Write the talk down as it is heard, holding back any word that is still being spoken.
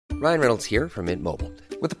Ryan Reynolds here from Mint Mobile.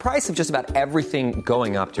 With the price of just about everything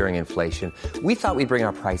going up during inflation, we thought we'd bring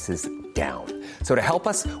our prices down. So to help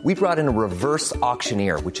us, we brought in a reverse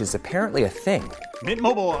auctioneer, which is apparently a thing. Mint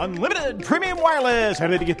Mobile Unlimited Premium Wireless. How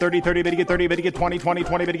to get 30, 30, bit to get 30, bit to get 20, 20,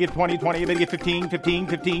 20, bit to get 20, 20, bit to get 15, 15,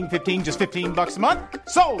 15, 15, just $15 a month?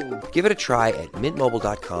 Sold! Give it a try at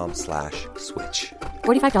mintmobile.com/switch.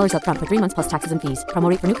 $45 up front for 3 months plus taxes and fees. Promo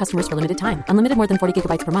rate for new customers for limited time. Unlimited more than 40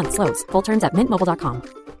 gigabytes per month. Slows full terms at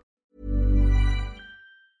mintmobile.com.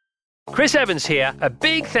 Chris Evans here. A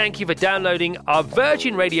big thank you for downloading our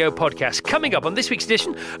Virgin Radio podcast. Coming up on this week's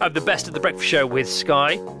edition of the Best of the Breakfast Show with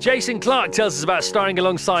Sky, Jason Clarke tells us about starring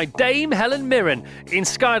alongside Dame Helen Mirren in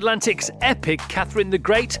Sky Atlantic's epic Catherine the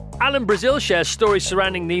Great. Alan Brazil shares stories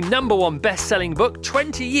surrounding the #1 best-selling book,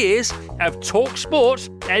 20 Years of Talk Sport.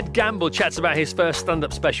 Ed Gamble chats about his first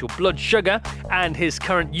stand-up special, Blood Sugar, and his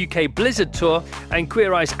current UK Blizzard tour. And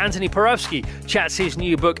Queer Eye's Antoni Porowski chats his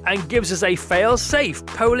new book and gives us a fail-safe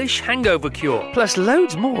Polish hangover cure. Plus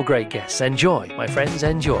loads more great guests. Enjoy, my friends,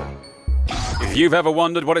 enjoy. If you've ever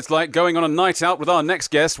wondered what it's like going on a night out with our next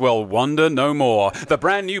guest, well, wonder no more. The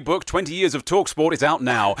brand new book, 20 Years of TalkSport, is out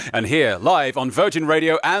now. And here, live on Virgin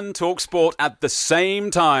Radio and TalkSport at the same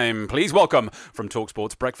time. Please welcome, from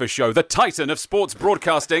TalkSport's breakfast show, the titan of sports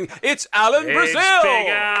broadcasting, it's Alan Brazil! Big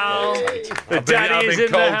Al! I've been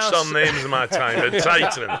called some names in my time, but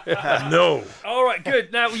titan, no. All right,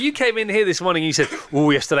 good. Now, you came in here this morning and you said,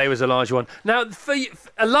 oh, yesterday was a large one. Now, for you,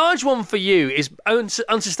 a large one for you is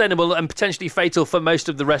unsustainable and potentially fatal for most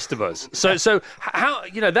of the rest of us. So how,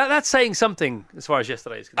 that's saying something as far as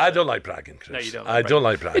yesterday is concerned. I don't like bragging, Chris. No, you don't. I don't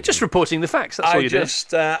like bragging. It's just reporting the facts. That's all you do.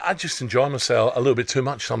 I just enjoy myself a little bit too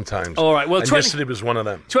much sometimes. All right. Well, yesterday was one of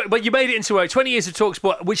them. But you made it into 20 years of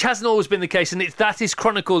TalkSport, which hasn't always been the case, and that is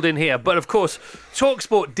chronicled in here. But of course,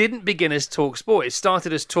 TalkSport didn't begin as TalkSport. It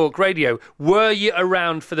started as Talk Radio. Were you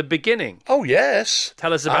around for the beginning? Oh yes.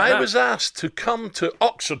 Tell us about that. I was asked to come to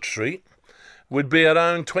Oxford Street. Would be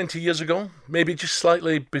around 20 years ago, maybe just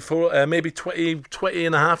slightly before, maybe 20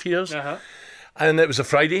 and a half years. Uh-huh. And it was a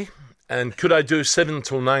Friday, and could I do 7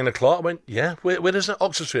 till 9 o'clock? I went, yeah, where is it?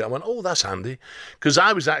 Oxford Street. I went, oh, that's handy. Because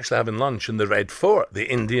I was actually having lunch in the Red Fort, the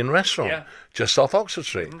Indian restaurant, just off Oxford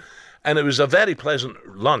Street. Mm-hmm. And it was a very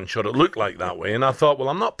pleasant lunch, or it looked like that way. And I thought, well,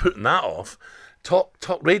 I'm not putting that off. Talk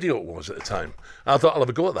radio it was at the time. I thought I'll have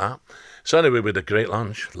a go at that. So anyway, we had a great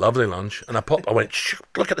lunch, lovely lunch, and I went,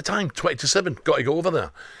 look at the time, 20 to 7, got to go over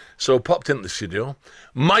there. So popped into the studio.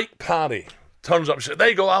 Mike Parry turns up and says, there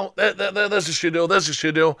you go, Al, there's the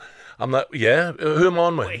studio. I'm like, yeah, who am I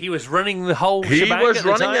on with? Wait, he was running the whole shebang. He was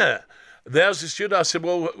running time? it. There's the studio. I said,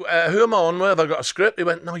 well, who am I on with? Have I got a script? He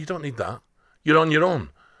went, no, you don't need that. You're on your own.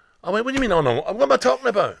 I went, what do you mean, what am I talking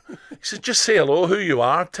about? He said, just say hello, who you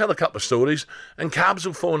are, tell a couple of stories, and cabs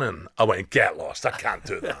will phone in. I went, get lost, I can't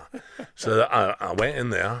do that. So I went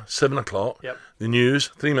in there, 7 o'clock, the news,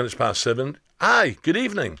 3 minutes past 7. Hi, good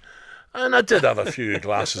evening. And I did have a few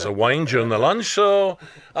glasses of wine during the lunch, so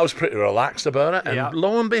I was pretty relaxed about it. And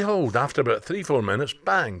lo and behold, after about 3-4 minutes,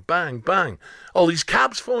 bang, bang, bang, all these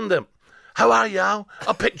cabs phoned in. How are you, Al?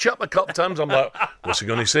 I picked you up a couple of times. I'm like, what's he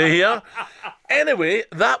going to say here? Anyway,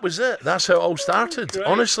 that was it. That's how it all started,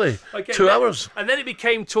 honestly. Okay, 2 hours. And then it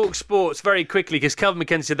became Talk Sports very quickly because Kelvin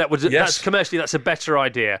McKenzie said that's commercially that's a better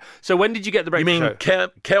idea. So when did you get the break? You mean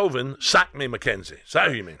Kelvin sacked me McKenzie? Is that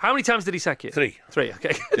who you mean? How many times did he sack you? 3. 3,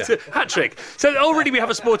 okay. Yeah. Hat trick. So already we have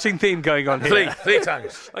a sporting theme going on here. 3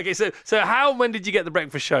 times. Okay, so when did you get the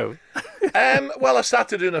breakfast show? Well, I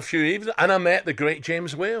started doing a few evenings and I met the great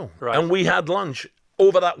James Whale. Right. And we had lunch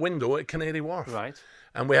over that window at Canary Wharf. Right.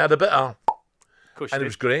 And we had a bit of... And it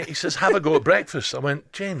was great. He says, have a go at breakfast. I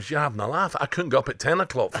went, James, you're having a laugh. I couldn't go up at 10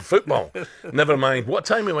 o'clock for football. Never mind. What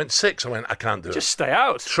time? He went 6. I went, I can't do it. Just stay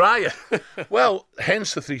out. Try it. Well,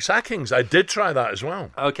 hence the 3 sackings. I did try that as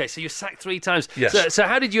well. Okay, so you sacked 3 times. Yes. So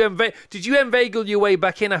how did you inveigle your way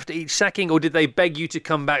back in after each sacking, or did they beg you to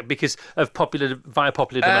come back because of popular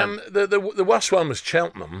demand? The worst one was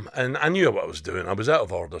Cheltenham, and I knew what I was doing. I was out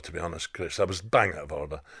of order, to be honest, Chris. I was bang out of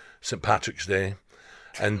order. St. Patrick's Day.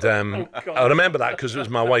 And I remember that because it was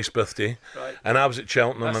my wife's birthday, and I was at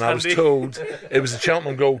Cheltenham, and I was told it was the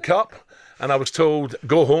Cheltenham Gold Cup, and I was told,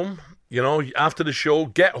 go home, after the show,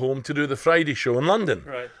 get home to do the Friday show in London.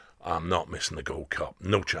 Right. I'm not missing the Gold Cup,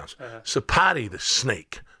 no chance. So Paddy, the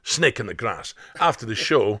snake in the grass, after the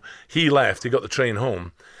show, he left, he got the train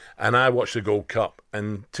home, and I watched the Gold Cup,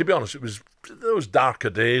 and to be honest, it was those darker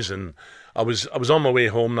days, and I was on my way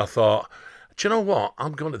home, and I thought, do you know what?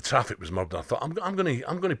 I'm going to, the traffic was murder. I thought, I'm going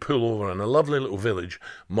to pull over in a lovely little village,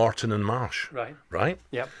 Morton and Marsh. Right?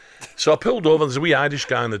 Yep. So I pulled over, there's a wee Irish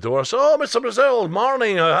guy in the door. I said, oh, Mr. Brazil,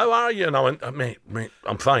 morning, how are you? And I went, mate,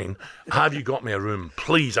 I'm fine. Have you got me a room?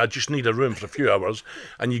 Please, I just need a room for a few hours,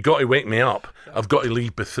 and you got to wake me up. I've got to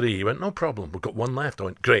leave by 3. He went, no problem, we've got one left. I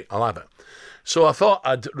went, great, I'll have it. So I thought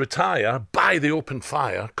I'd retire by the open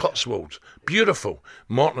fire, Cotswolds, beautiful,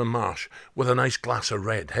 Morton and Marsh, with a nice glass of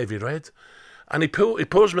red, heavy red. And he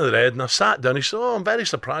pours me the red, and I sat down. He said, oh, I'm very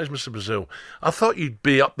surprised, Mr. Brazil. I thought you'd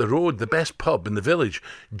be up the road, the best pub in the village,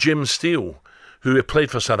 Jim Steele, who had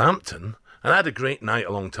played for Southampton. And I had a great night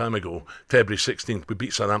a long time ago, February 16th. We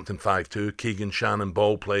beat Southampton 5-2. Keegan, Shannon,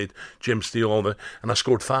 Ball played, Jim Steele, and I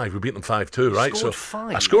scored 5. We beat them 5-2, right? Scored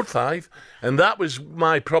 5? I scored 5, and that was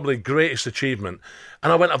my probably greatest achievement.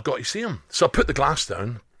 And I went, I've got to see him. So I put the glass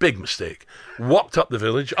down, big mistake, walked up the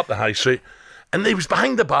village, up the high street, and he was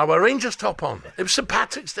behind the bar with a Rangers top on. It was St.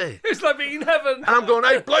 Patrick's Day. It's like being in heaven. And I'm going,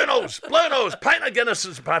 hey, Blue Nose, pint of Guinness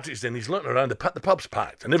at St. Patrick's Day. And he's looking around, the pub's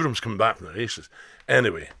packed, and everyone's coming back from the races.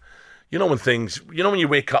 Anyway, you know when you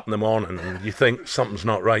wake up in the morning and you think something's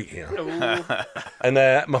not right here. And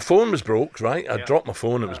my phone was broke, right? I dropped my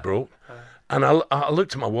phone, it was broke. And I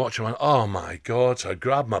looked at my watch and went, oh my God. So I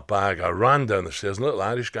grabbed my bag, I ran down the stairs, and little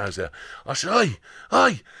Irish guy's there. I said,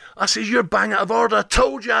 oi. I said, you're bang out of order. I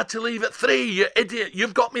told you I had to leave at 3, you idiot.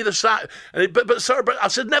 You've got me the sack. But sir, I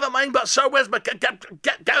said, never mind, but sir, where's my, get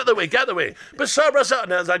out of the way. But sir,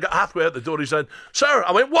 and as I got halfway out the door, he said, sir,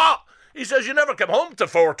 I went, what? He says, you never come home to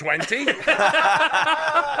 4:20.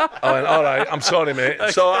 I went, all right, I'm sorry, mate.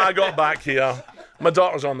 So I got back here. My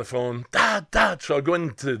daughter's on the phone. Dad. So I go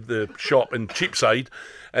into the shop in Cheapside,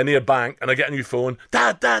 near bank, and I get a new phone.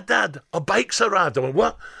 Dad, a bike's arrived. I went,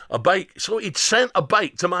 what? A bike? So he'd sent a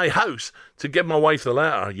bike to my house to give my wife the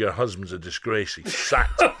letter. Your husband's a disgrace. He's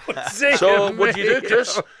sacked. So what do you do,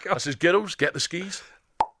 Chris? I says, girls, get the skis.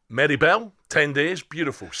 Mary Bell, 10 days,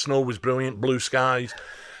 beautiful. Snow was brilliant, blue skies.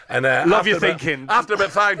 And love your thinking. After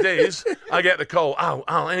about 5 days, I get the call.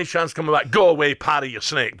 Al, any chance coming back? Go away, Paddy, you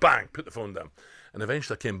snake. Bang, put the phone down. And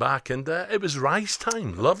eventually I came back, and it was rise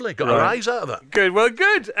time. Lovely. Got a rise out of it. Good. Well,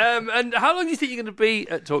 good. And how long do you think you're going to be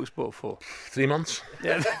at TalkSport for? 3 months.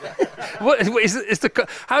 Yeah. What is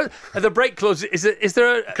the break clause? Is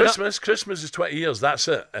there a Christmas is 20 years. That's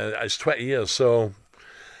it. It's 20 years. So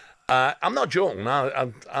I'm not joking.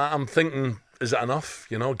 I'm thinking, is it enough?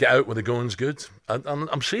 Get out where the going's good.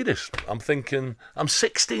 I'm serious. I'm thinking, I'm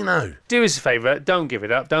 60 now. Do us a favour. Don't give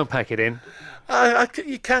it up. Don't pack it in.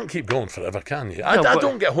 You can't keep going forever, can you? I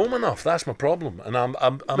don't get home enough. That's my problem. And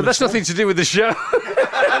but that's nothing to do with the show.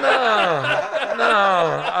 I'm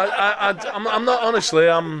not. Honestly,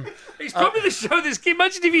 It's probably the show that's...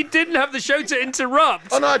 Imagine if you didn't have the show to interrupt.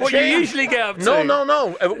 Oh, no, what you usually get up to.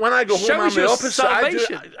 No. When I go home, I'm the opposite.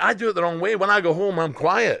 Salvation. I do it the wrong way. When I go home, I'm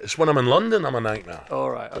quiet. It's when I'm in London, I'm a nightmare. All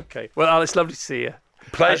right, okay. Well, Al, it's lovely to see you.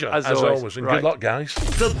 Pleasure, as always. And good luck, guys.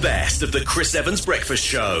 The best of the Chris Evans Breakfast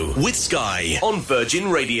Show with Sky on Virgin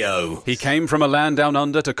Radio. He came from a land down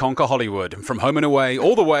under to conquer Hollywood. From Home and Away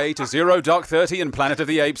all the way to Zero Dark 30 and Planet of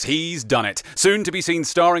the Apes, he's done it. Soon to be seen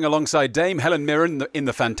starring alongside Dame Helen Mirren in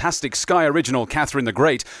the fantastic Sky original Catherine the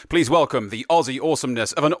Great. Please welcome the Aussie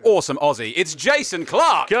awesomeness of an awesome Aussie. It's Jason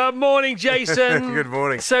Clarke. Good morning, Jason. Good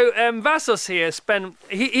morning. So Vassos here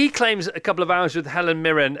he claims a couple of hours with Helen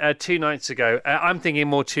Mirren 2 nights ago. I'm thinking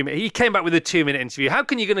more 2 minutes. He came back with a 2-minute interview. Why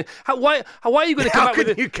are you going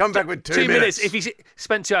to come back with 2 minutes if he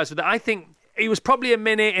spent 2 hours with it? I think it was probably a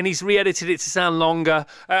minute, and he's re-edited it to sound longer.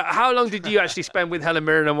 How long did you actually spend with Helen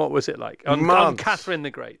Mirren, and what was it like on Catherine the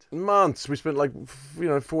Great? Months. We spent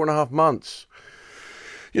 4.5 months.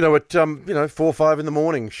 At 4 or 5 in the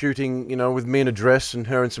morning, shooting, with me in a dress and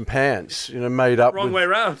her in some pants, made up. Wrong way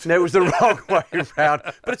round. No, it was the wrong way round.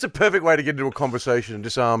 But it's a perfect way to get into a conversation and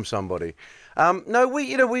disarm somebody.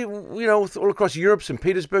 We all across Europe, St.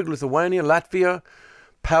 Petersburg, Lithuania, Latvia,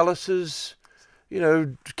 palaces,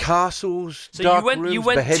 castles, so dark rooms, you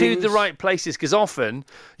went beheadings. to the right places, because often,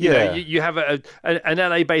 you have an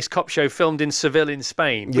LA-based cop show filmed in Seville in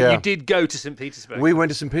Spain, but you did go to St. Petersburg. We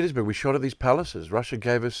went to St. Petersburg. We shot at these palaces. Russia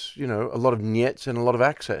gave us, a lot of nyets and a lot of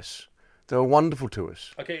access. They were wonderful to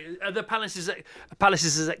us. Okay, are the palaces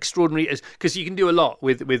as extraordinary as, because you can do a lot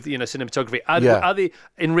with cinematography. Are they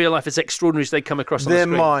in real life as extraordinary as they come across on the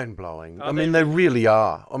screen? They're mind blowing. They really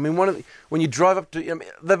are. When you drive up to, a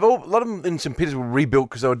lot of them in St. Petersburg were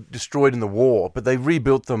rebuilt because they were destroyed in the war, but they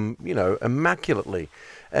rebuilt them, immaculately.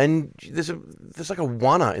 And there's like a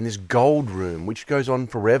wanna in this gold room which goes on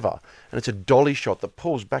forever, and it's a dolly shot that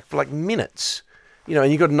pulls back for minutes. And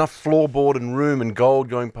you've got enough floorboard and room and gold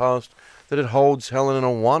going past that it holds Helen in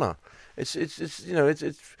a wanna.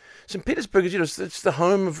 It's St. Petersburg is, it's the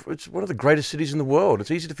home of, it's one of the greatest cities in the world.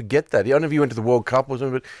 It's easy to forget that. I don't know if you went to the World Cup or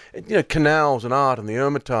something, but, canals and art and the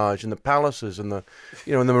Hermitage and the palaces and the,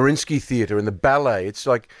 and the Mariinsky Theatre and the ballet. It's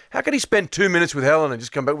like, how can he spend 2 minutes with Helen and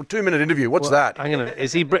just come back with 2 minute interview? What's that?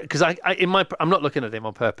 Is he, because I'm not looking at him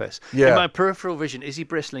on purpose. Yeah. In my peripheral vision, is he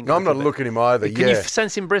bristling? No, I'm not looking at him either. Can you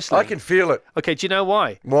sense him bristling? I can feel it. Okay, do you know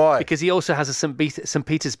why? Why? Because he also has a St.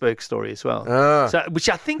 Petersburg story as well. So, which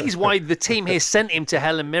I think is why the team here sent him to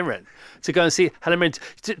Helen Mirren to go and see Helen Mirren.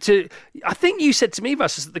 I think you said to me,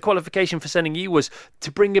 Vassos, that the qualification for sending you was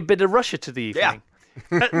to bring a bit of Russia to the evening.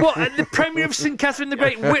 Yeah. At the premiere of St. Catherine the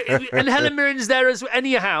Great, and Helen Mirren's there as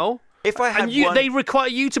anyhow. If I had they require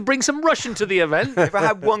you to bring some Russian to the event. If I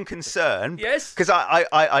had one concern, yes, because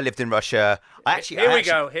I lived in Russia.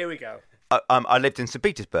 Here we go. I lived in St.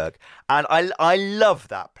 Petersburg, and I love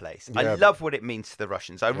that place. Yeah. I love what it means to the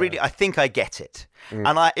Russians. I think I get it.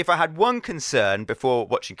 And if I had one concern before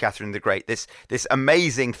watching Catherine the Great, this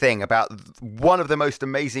amazing thing about one of the most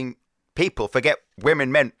amazing people, forget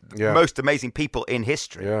women, men, most amazing people in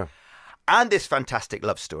history, and this fantastic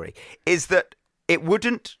love story, is that it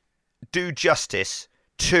wouldn't do justice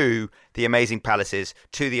to the amazing palaces,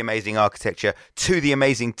 to the amazing architecture, to the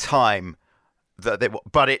amazing time.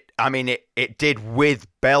 But it did with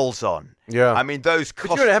bells on. Yeah. I mean, those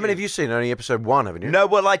costumes. But how many have you seen? Only episode 1, haven't you? No,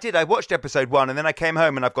 well, I did. I watched episode 1, and then I came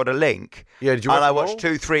home and I've got a link. Yeah, did you watch And I them watched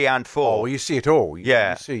all? 2, 3, and 4. Oh, well, you see it all.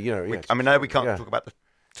 Yeah. You see, yes. I know we can't talk about the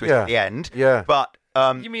twist at the end. Yeah. But.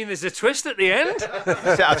 You mean there's a twist at the end?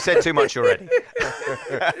 I've said too much already.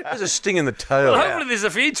 There's a sting in the tail. Well, hopefully there's a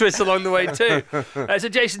few twists along the way too. So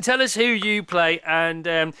Jason, tell us who you play,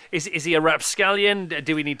 and is he a rapscallion?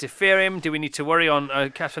 Do we need to fear him? Do we need to worry on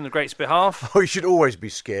Catherine the Great's behalf? Oh, you should always be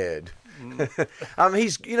scared.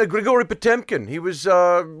 He's, Grigory Potemkin. He was,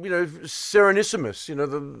 Serenissimius,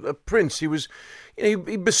 the prince. He was, he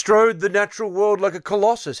bestrode the natural world like a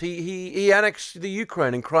colossus. He annexed the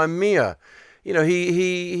Ukraine and Crimea.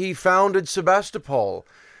 He founded Sebastopol.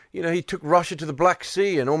 He took Russia to the Black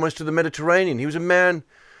Sea and almost to the Mediterranean. He was a man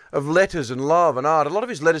of letters and love and art. A lot of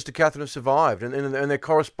his letters to Catherine have survived, and their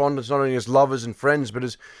correspondence not only as lovers and friends, but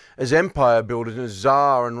as empire builders and as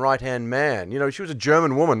czar and right-hand man. She was a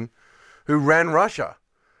German woman who ran Russia.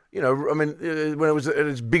 When it was at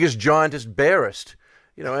its biggest, giantest, barest.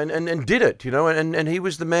 And did it. And he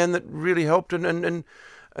was the man that really helped and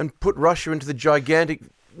put Russia into the gigantic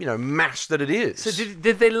mass that it is. So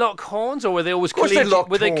did they lock horns, or were they always collegiate?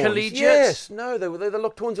 Were they collegiate? Yes, no, they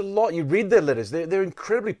locked horns a lot. You read their letters; they're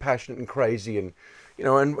incredibly passionate and crazy, and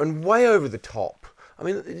and way over the top. I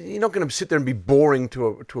mean, you're not going to sit there and be boring to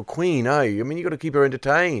a queen, are you? I mean, you've got to keep her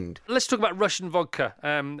entertained. Let's talk about Russian vodka,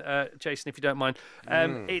 Jason, if you don't mind.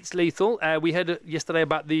 It's lethal. We heard yesterday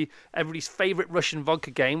about everybody's favourite Russian vodka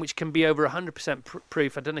game, which can be over 100%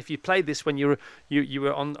 proof. I don't know if you played this when you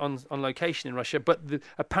were on location in Russia, but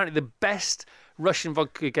apparently the best Russian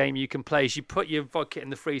vodka game you can play is you put your vodka in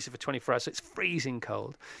the freezer for 24 hours, so it's freezing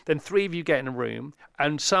cold. Then 3 of you get in a room,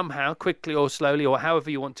 and somehow, quickly or slowly, or however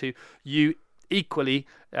you want to, you equally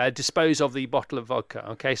dispose of the bottle of vodka.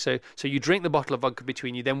 Okay, so you drink the bottle of vodka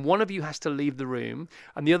between you, then one of you has to leave the room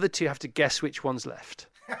and the other 2 have to guess which one's left.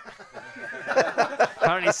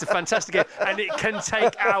 Apparently it's a fantastic game, and it can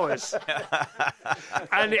take hours.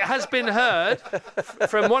 And it has been heard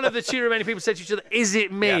from one of the 2 remaining people said to each other, "Is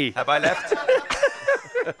it me?" Yeah. Have I left?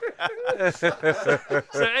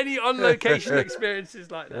 So any on-location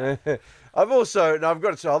experiences like that? I've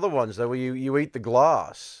got some other ones though where you eat the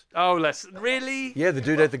glass. Oh, really? Yeah, the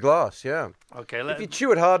dude ate the glass. Yeah. Okay. If you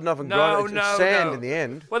chew it hard enough and grind it, it's sand in the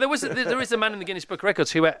end. Well, there is a man in the Guinness Book of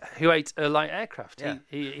Records who ate a light aircraft. Yeah.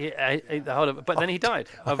 He ate the whole of it, but then he died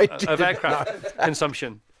of aircraft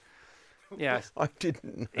consumption. Yes, I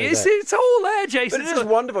didn't know it's all there, Jason. But it is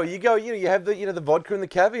wonderful. You go, you have the vodka and the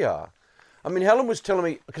caviar. I mean, Helen was telling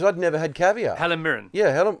me, because I'd never had caviar. Helen Mirren.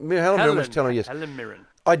 Yeah, Helen Mirren was telling me, yes. Helen Mirren.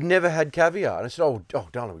 I'd never had caviar. And I said, oh,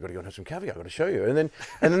 darling, we've got to go and have some caviar. I've got to show you. And then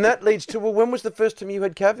that leads to, well, when was the first time you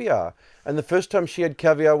had caviar? And the first time she had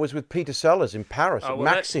caviar was with Peter Sellers in Paris at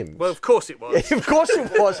Maxim's. Well, of course it was. Yeah, of course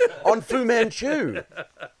it was, on Fu Manchu.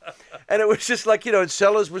 And it was just like,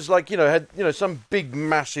 Sellers was like, had, some big,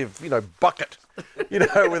 massive, bucket. you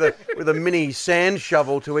know, with a mini sand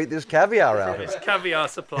shovel to eat this caviar out of. It's caviar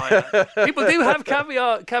supplier. People do have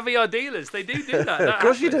caviar dealers. They do that. Of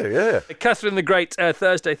course you do, yeah. Catherine the Great,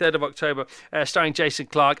 Thursday, 3rd of October, starring Jason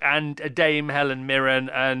Clarke and Dame Helen Mirren,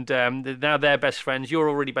 and now they're best friends. You're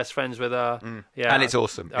already best friends with her. Yeah, and it's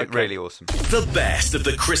awesome. Okay. It's really awesome. The best of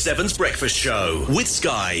the Chris Evans Breakfast Show with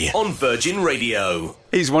Sky on Virgin Radio.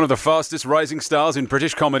 He's one of the fastest rising stars in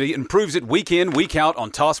British comedy and proves it week in, week out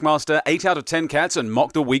on Taskmaster, 8 out of 10 Cats and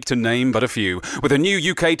Mock the Week to name but a few. With a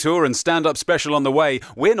new UK tour and stand-up special on the way,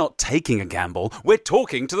 we're not taking a gamble, we're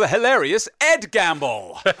talking to the hilarious Ed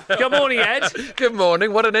Gamble. Good morning, Ed. Good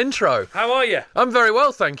morning. What an intro. How are you? I'm very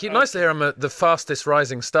well, thank you. Nice to hear I'm the fastest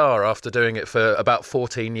rising star after doing it for about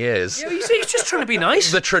 14 years. Yeah, you see, he's just trying to be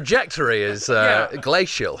nice. The trajectory is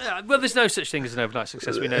glacial. Well, there's no such thing as an overnight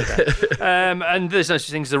success, we know that. And there's no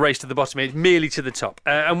such thing as a race to the bottom, it's merely to the top.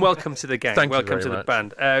 And welcome to the gang. Thank you welcome very to the much.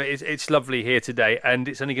 band. It's lovely here today, and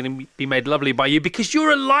it's only going to be made lovely by you because you're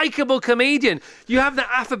a likeable comedian. You have that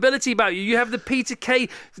affability about you. You have the Peter Kay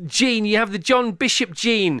gene. You have the John Bishop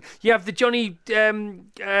gene. You have the Johnny.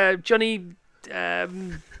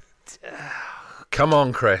 Come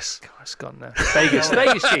on, Chris. It's gone now. Vegas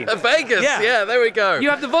gene. Vegas, yeah, there we go. You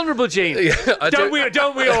have the vulnerable gene. Yeah, don't we all?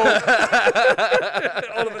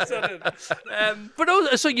 All of a sudden. But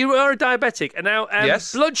also, so you are a diabetic, and now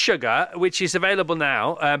Yes. blood sugar, which is available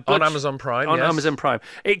now On Amazon Prime, On yes. Amazon Prime,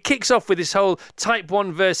 it kicks off with this whole Type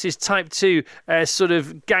 1 versus Type 2 sort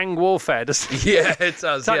of gang warfare. Doesn't it? Yeah, it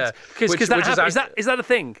does, yeah. Because Which is that a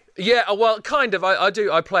thing? Yeah, well, kind of.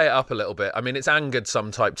 I play it up a little bit. I mean, it's angered some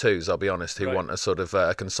Type 2s, I'll be honest, who want a sort of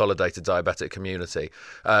consolidated diabetic community.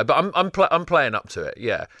 But I'm playing up to it,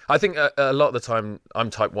 yeah. I think a lot of the time I'm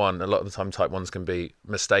Type 1. A lot of the time Type 1s can be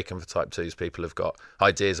mistaken for Type 2s. People have got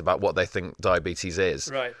ideas about what they think diabetes is.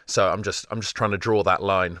 Right. So I'm just trying to draw that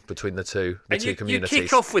line between the two communities. You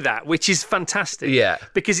kick off with that, which is fantastic. Yeah.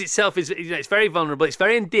 Because itself is, it's very vulnerable, it's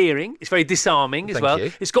very endearing, it's very disarming as Thank well.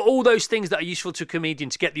 you. It's got all those things that are useful to a comedian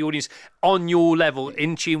to get the audience on your level,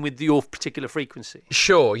 in tune with your particular frequency.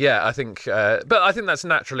 Sure, yeah, I think, but I think that's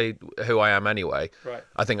naturally who I am anyway. Right.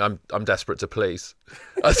 I think I'm desperate to please.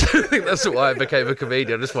 I think that's why I became a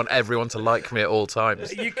comedian. I just want everyone to like me at all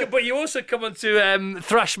times. But you also come onto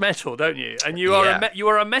thrash metal, don't you? And you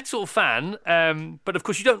are a metal fan, but of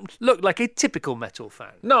course you don't look like a typical metal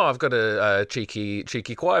fan. No, I've got a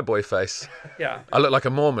cheeky choir boy face. Yeah. I look like a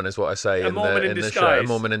Mormon, is what I say in the show. A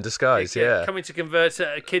Mormon in disguise, yeah. Coming to convert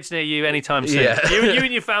kids near you anytime soon. Yeah. You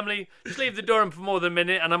and your family, just leave the door open for more than a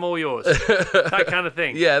minute and I'm all yours. That kind of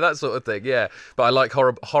thing. Yeah, that sort of thing, yeah. But I like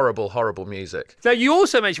horrible music. Now, you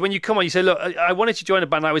also mentioned when you come on, you say, look, I wanted to join a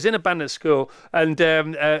band. I was in a band at school, and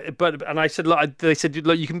I said, look, they said,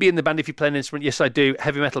 look, you can be in the band if you play an instrument. Yes, I do.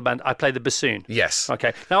 Heavy metal band. I play the bassoon. Yes.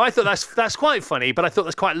 Okay. Now, I thought that's quite funny, but I thought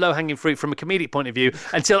that's quite low-hanging fruit from a comedic point of view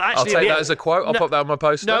until actually... I'll take that as a quote. I'll pop that on my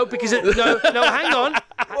poster. No, because... No, hang on.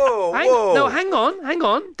 Whoa. No, hang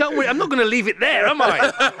on. Don't worry. I'm not going to leave it there, am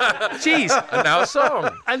I? Jeez. And now a song.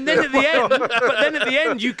 And then at the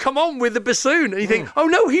end, you come on with the bassoon, and you think, oh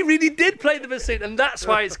no, he really did play the bassoon, and that's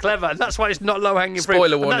why it's clever, and that's why it's not low-hanging fruit.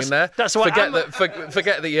 Spoiler warning there. That's why.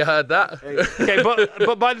 Forget that you heard that. Okay,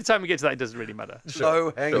 but by the time we get to that, it doesn't really matter.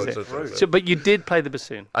 Low-hanging fruit. So, but you did play the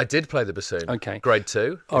bassoon. I did play the bassoon. Okay. Grade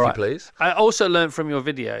 2, All if right. you please. I also learned from your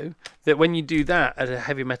video that when you do that at a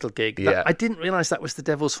heavy metal gig, Yeah. I didn't realise that was the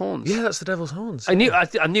Devil's Horns. Yeah, that's the Devil's Horns. I knew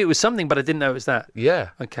it was something, but I didn't know it was that. Yeah.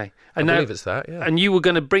 Okay. I believe it's that, yeah. And you were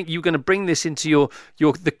going to bring this into your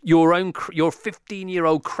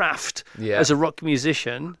 15-year-old craft as a rock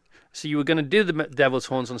musician. So you were going to do the Devil's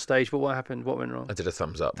Horns on stage, but what happened? What went wrong? I did a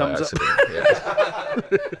thumbs up Thumbs by up. accident.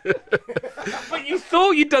 Yeah. But you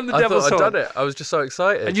thought you'd done the Devil's Horn. I thought I'd done it. I was just so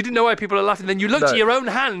excited. And you didn't know why people are laughing. Then you looked at your own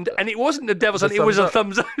hand, and it wasn't the Devil's Horn. It was a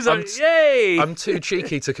thumbs up. Yay! I'm too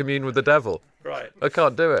cheeky to commune with the devil. Right. I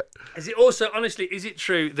can't do it. Is it also, honestly, is it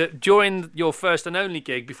true that during your first and only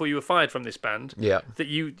gig before you were fired from this band, Yeah. that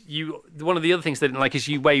you one of the other things they didn't like is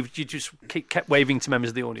you just kept waving to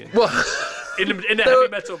members of the audience? Well, in a heavy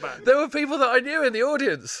metal band. There were people that I knew in the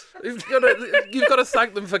audience. You've got to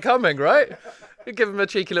thank them for coming, right? You give them a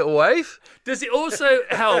cheeky little wave. Does it also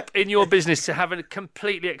help in your business to have a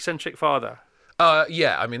completely eccentric father?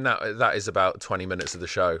 Yeah, I mean, that is about 20 minutes of the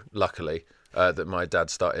show, luckily, that my dad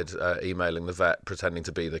started emailing the vet pretending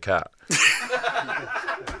to be the cat.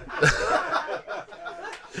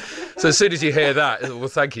 So as soon as you hear that, well,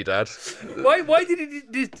 thank you, Dad. Why did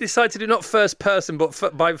he decide to do not first person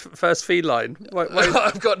but by first feline? Why?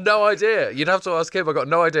 I've got no idea. You'd have to ask him. I've got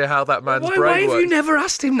no idea how that man's brain Why have works. you never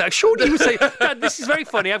asked him that? Surely you would say, Dad, this is very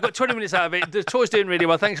funny. I've got 20 minutes out of it. The tour's doing really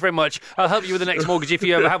well. Thanks very much. I'll help you with the next mortgage if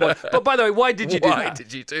you ever have one. But by the way, why did you do that? Why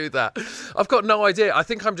did you do that? I've got no idea. I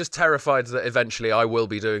think I'm just terrified that eventually I will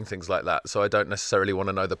be doing things like that. So I don't necessarily want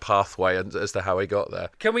to know the pathway as to how he got there.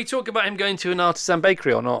 Can we talk about him going to an artisan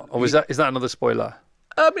bakery or not? Or is that another spoiler?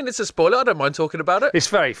 I mean, it's a spoiler. I don't mind talking about it. It's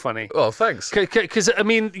very funny. Oh, thanks. Because I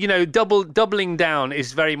mean, doubling down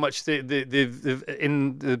is very much the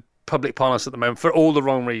in the public parlance at the moment for all the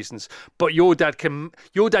wrong reasons. But your dad can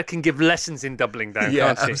give lessons in doubling down.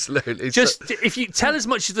 Yeah, can't he? absolutely. Just if you tell as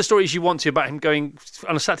much of the story as you want to about him going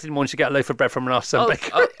on a Saturday morning to get a loaf of bread from an artisan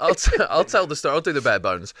bakery. I'll tell the story. I'll do the bare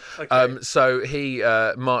bones. Okay. So he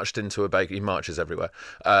marched into a bakery. He marches everywhere,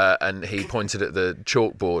 and he pointed at the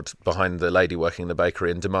chalkboard behind the lady working in the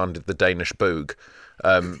bakery and demanded the Danish boog.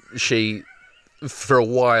 She, for a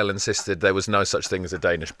while, insisted there was no such thing as a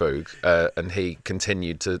Danish boog, and he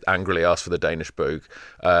continued to angrily ask for the Danish boog,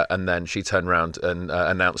 and then she turned around and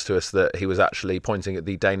announced to us that he was actually pointing at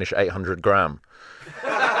the Danish 800 gram.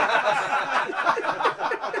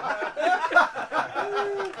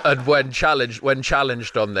 And when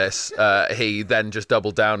challenged on this, he then just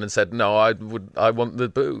doubled down and said, "No, I want the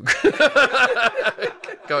boog.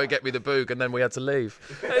 Go and get me the boog," and then we had to leave.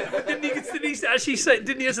 Didn't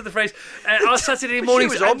he answer the phrase, our Saturday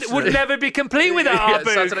mornings would never be complete without our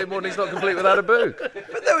boog? Saturday morning's not complete without a boog.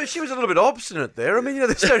 But she was a little bit obstinate there. I mean,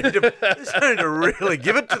 there's no need to really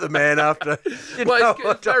give it to the man after.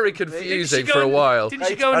 It's very confusing for a while. Didn't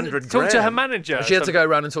she go and talk to her manager? She had to go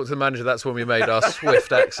around and talk to the manager. That's when we made our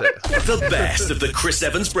swift exit. The best of the Chris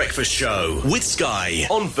Evans Breakfast Show with Sky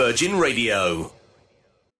on Virgin Radio.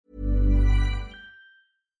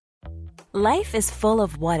 Life is full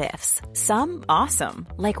of what-ifs. Some awesome,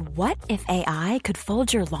 like what if AI could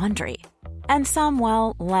fold your laundry? And some,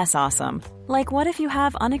 well, less awesome, like what if you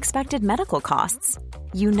have unexpected medical costs?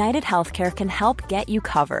 United Healthcare can help get you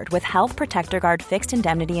covered with Health Protector Guard fixed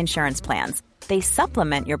indemnity insurance plans. They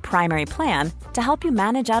supplement your primary plan to help you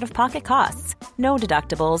manage out-of-pocket costs. No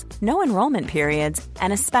deductibles, no enrollment periods,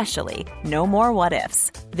 and especially no more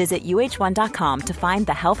what-ifs. Visit uh1.com to find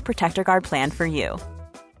the Health Protector Guard plan for you.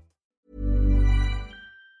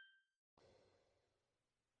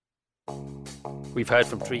 We've heard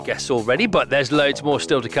from 3 guests already, but there's loads more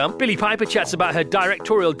still to come. Billie Piper chats about her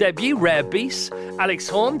directorial debut, Rare Beasts. Alex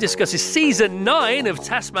Horne discusses Season 9 of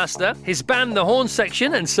Taskmaster, his band The Horn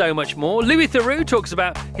Section, and so much more. Louis Theroux talks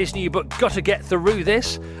about his new book, Gotta Get Through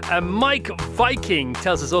This. And Mike Viking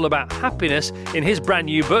tells us all about happiness in his brand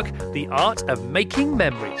new book, The Art of Making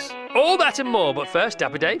Memories. All that and more, but first,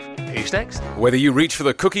 Dapper Dave, who's next? Whether you reach for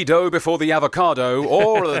the cookie dough before the avocado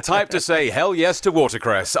or are the type to say hell yes to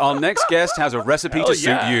watercress, our next guest has a recipe to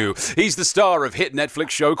suit you. He's the star of hit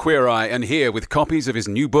Netflix show Queer Eye, and here with copies of his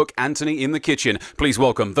new book, Antoni in the Kitchen. Please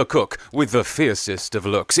welcome the cook with the fiercest of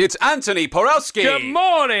looks. It's Antoni Porowski. Good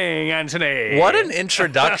morning, Antoni. What an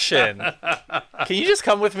introduction. Can you just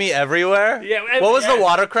come with me everywhere? Yeah. What was the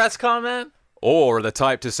watercress comment? Or are the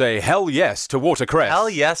type to say hell yes to watercress. Hell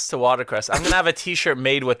yes to watercress. I'm going to have a t-shirt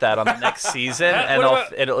made with that on the next season, and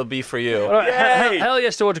it'll be for you. Hell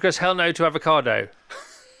yes to watercress, hell no to avocado.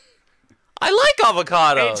 I like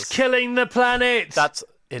avocados. It's killing the planet.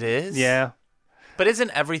 It is? Yeah. But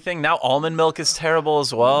isn't everything now? Almond milk is terrible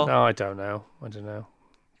as well. No, I don't know.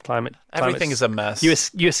 Everything is a mess.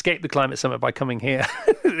 You escaped the climate summit by coming here.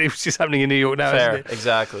 It's just happening in New York now, Fair, isn't it?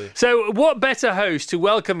 exactly. So what better host to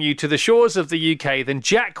welcome you to the shores of the UK than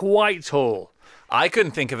Jack Whitehall? I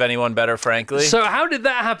couldn't think of anyone better, frankly. So how did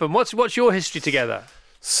that happen? What's your history together?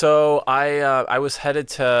 So I was headed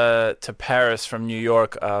to Paris from New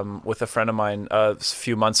York with a friend of mine a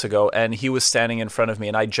few months ago, and he was standing in front of me,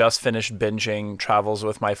 and I just finished binging Travels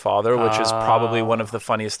with My Father, which is probably one of the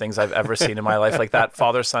funniest things I've ever seen in my life. Like, that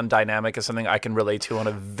father-son dynamic is something I can relate to on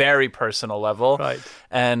a very personal level. Right.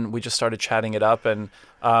 And we just started chatting it up, and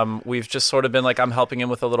we've just sort of been like, I'm helping him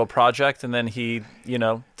with a little project, and then he,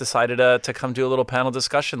 decided to come do a little panel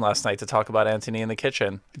discussion last night to talk about Antoni in the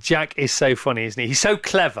Kitchen. Jack is so funny, isn't he? He's so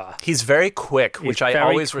clever. He's very quick, which I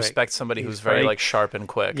always respect somebody who's very like sharp and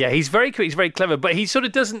quick. Yeah, he's very quick. He's very clever, but he sort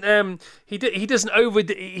of doesn't. He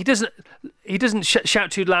doesn't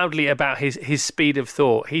shout too loudly about his speed of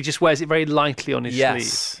thought. He just wears it very lightly on his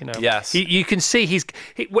sleeve. Yes. You can see he's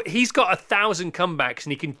got 1,000 comebacks,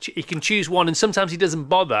 and he can choose one, and sometimes he doesn't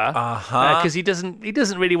bother because he doesn't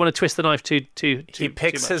really want to twist the knife too. He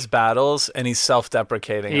picks his battles and he's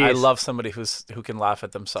self-deprecating. I love somebody who can laugh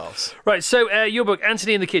at themselves. Right. So your book,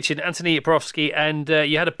 Antoni in the Kitchen, Antoni Porowski, and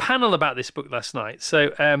you had a panel about this book last night.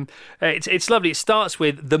 So it's lovely. It starts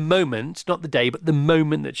with the moment, not the day, but the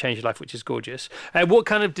moment that changed your life, which is gorgeous. What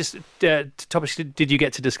kind of topics did you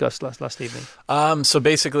get to discuss last evening? So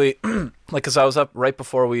basically, like, as I was up right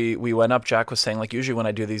before we went up, Jack was saying, like, usually when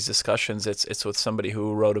I do these discussions, it's with somebody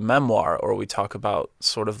who wrote a memoir, or we talk about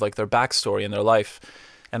sort of like their backstory in their life.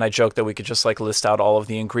 And I joked that we could just like list out all of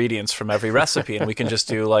the ingredients from every recipe, and we can just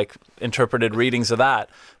do like interpreted readings of that.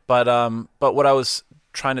 But what I was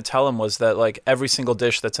trying to tell him was that, like, every single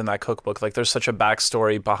dish that's in that cookbook, like, there's such a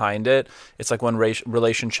backstory behind it. It's like when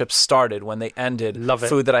relationships started, when they ended. Love it.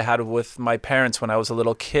 Food that I had with my parents when I was a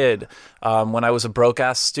little kid, when I was a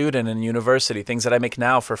broke-ass student in university, things that I make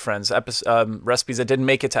now for friends, recipes that didn't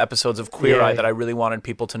make it to episodes of Queer Eye that I really wanted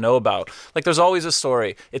people to know about. Like, there's always a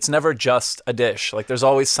story. It's never just a dish. Like, there's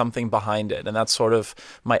always something behind it, and that's sort of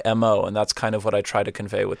my MO, and that's kind of what I try to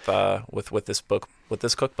convey with this book, with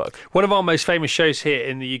this cookbook. One of our most famous shows here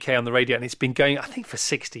in the UK on the radio, and it's been going, I think, for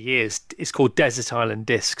 60 years. It's called Desert Island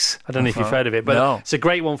Discs. I don't know if you've heard of it, but it's a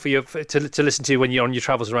great one for you to listen to when you're on your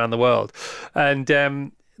travels around the world.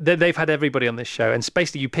 And they've had everybody on this show, and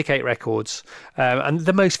basically you pick 8 records, and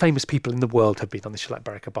the most famous people in the world have been on this show, like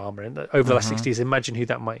Barack Obama, and over the last 60 years. Imagine who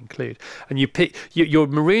that might include. And you're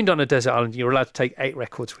marooned on a desert island, and you're allowed to take 8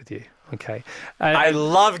 records with you. Okay, I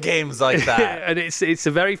love games like that, and it's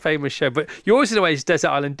a very famous show. But you always in a way it's Desert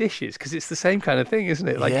Island dishes, because it's the same kind of thing, isn't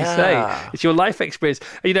it? Like you say, it's your life experience,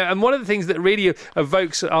 And one of the things that really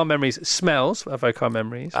evokes our memories, smells evoke our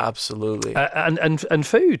memories, absolutely, and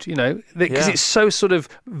food, because it's so sort of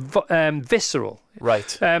visceral.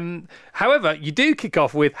 Right. However, you do kick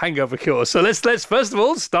off with hangover cures. So let's first of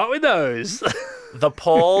all start with those. The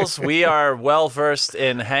Poles, we are well versed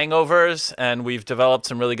in hangovers, and we've developed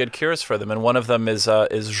some really good cures for them. And one of them is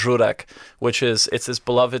żurek, which is this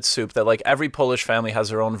beloved soup that, like, every Polish family has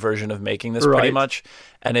their own version of making this pretty much.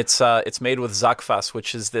 And it's made with zakwas,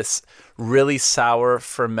 which is this really sour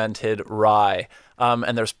fermented rye.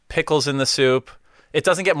 And there's pickles in the soup. It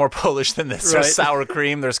doesn't get more Polish than this. There's sour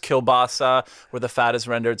cream, there's kielbasa, where the fat is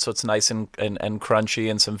rendered so it's nice and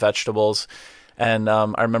crunchy, and some vegetables. And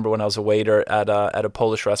I remember when I was a waiter at a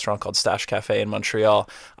Polish restaurant called Stash Cafe in Montreal,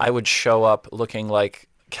 I would show up looking like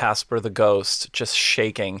Casper the Ghost, just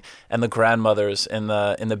shaking, and the grandmothers in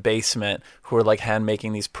the basement who were like hand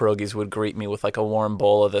making these pierogies would greet me with like a warm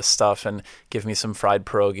bowl of this stuff and give me some fried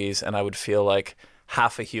pierogies, and I would feel like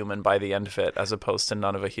half a human by the end of it, as opposed to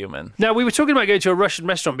none of a human. Now, we were talking about going to a Russian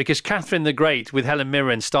restaurant because Catherine the Great with Helen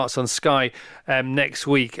Mirren starts on Sky next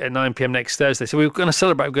week at 9 p.m. next Thursday. So we were going to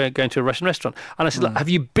celebrate going to a Russian restaurant. And I said, look, have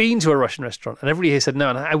you been to a Russian restaurant? And everybody here said no.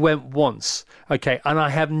 And I went once. Okay. And I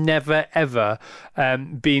have never, ever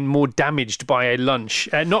been more damaged by a lunch.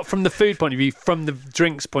 Not from the food point of view, from the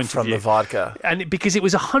drinks point of view. From the vodka. And because it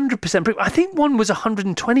was 100% proof. I think one was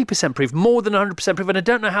 120% proof, more than 100% proof. And I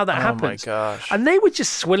don't know how that happens. Oh, my gosh. And they were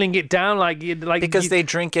just swilling it down like because they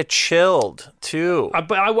drink it chilled too.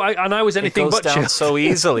 But I was anything but chilled. It goes down so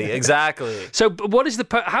easily. Exactly. So, what is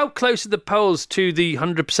how close are the Poles to the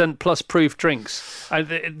 100% plus proof drinks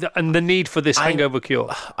and the need for this hangover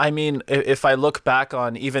cure? I mean, if I look back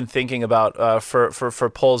on even thinking about for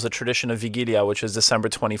Poles, the tradition of Vigilia, which is December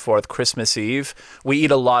 24th, Christmas Eve, we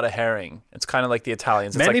eat a lot of herring. It's kind of like the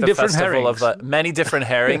Italians. It's many like the different festival herrings. of many different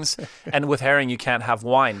herrings. And with herring, you can't have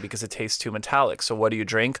wine because it tastes too metallic. So what do you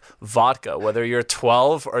drink? Vodka. Whether you're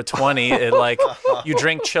 12 or 20, you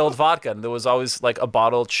drink chilled vodka. And there was always like a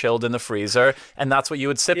bottle chilled in the freezer, and that's what you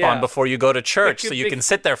would sip on before you go to church, so you can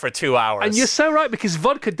sit there for 2 hours. And you're so right, because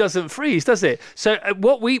vodka doesn't freeze, does it? So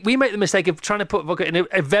what we make the mistake of trying to put vodka in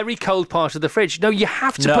a very cold part of the fridge. No, you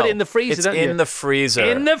have to put it in the freezer, don't you? It's in the freezer.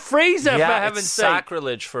 In the freezer, for heaven's sake. It's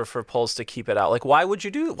sacrilege for Poles to keep it out. Like, why would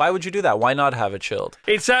you do that? Why not have it chilled?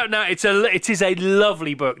 It's out now. It is a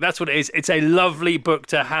lovely book. That's what it is. It's a lovely book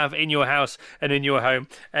to have in your house and in your home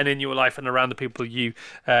and in your life and around the people you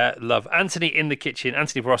love. Antoni in the Kitchen,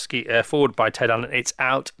 Antoni Porowski, forward by Ted Allen. It's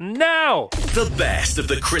out now. The best of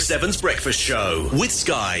the Chris Evans Breakfast Show with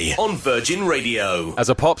Sky on Virgin Radio. As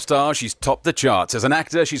a pop star, she's topped the charts. As an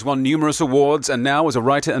actor, she's won numerous awards, and now as a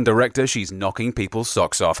writer and director, she's knocking people's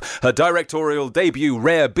socks off. Her directorial debut,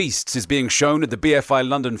 Rare Beasts, is being shown at the BFI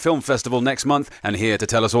London Film Festival next month, and here to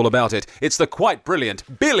tell us all about it, it's the quite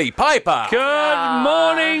brilliant Billie Piper. Good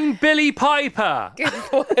morning, Billie Piper. Good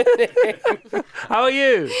morning. How are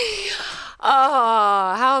you?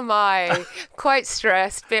 Oh, how am I? Quite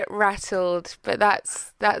stressed, bit rattled, but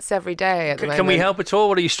that's every day at the moment. Can we help at all?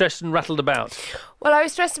 What are you stressed and rattled about? Well, I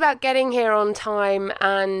was stressed about getting here on time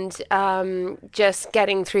and just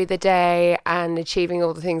getting through the day and achieving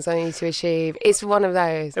all the things I need to achieve. It's one of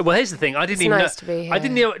those. Well, here's the thing. I didn't It's even nice to be here. I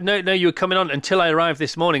didn't know you were coming on until I arrived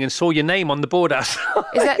this morning and saw your name on the board outside.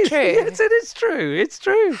 Is that true? Yes, it is true. It's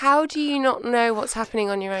true. How do you not know what's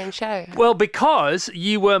happening on your own show? Well, because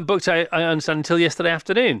you weren't booked, I understand, until yesterday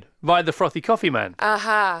afternoon via the Frothy Coffee Man.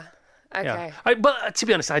 Aha. Okay. Yeah. But to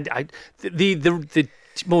be honest, the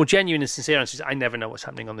more genuine and sincere answer is I never know what's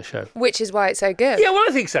happening on the show. Which is why it's so good. Yeah, well,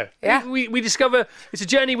 I think so. Yeah. We discover it's a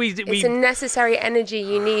journey. It's a necessary energy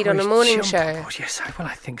you need on a morning show. Yes, well,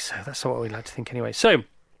 I think so. That's what we like to think anyway. So,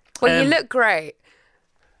 well, you look great.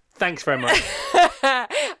 Thanks very much.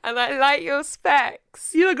 And I like your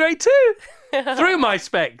specs. You look great too. Through my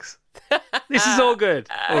specs. This is all good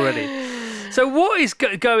already. So what is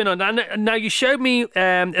going on? Now you showed me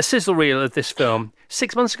a sizzle reel of this film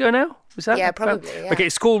 6 months ago now. Was that? Yeah, probably. Yeah. Okay,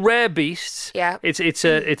 it's called Rare Beasts. Yeah. It's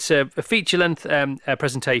a feature length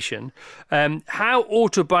presentation. How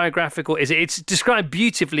autobiographical is it? It's described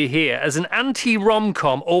beautifully here as an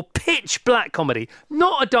anti-rom-com or pitch black comedy,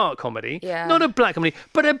 not a dark comedy, not a black comedy,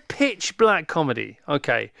 but a pitch black comedy.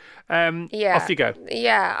 Okay. Off you go.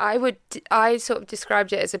 Yeah, I sort of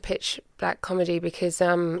described it as a pitch black comedy because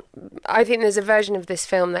I think there's a version of this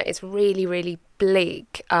film that is really, really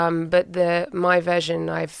bleak. But my version,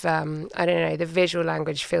 I don't know, the visual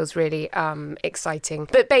language feels really exciting.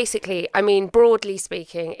 But basically, I mean, broadly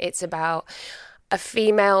speaking, it's about a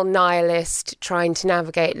female nihilist trying to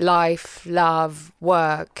navigate life, love,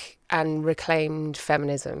 work, and reclaimed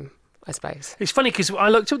feminism, I suppose. It's funny because I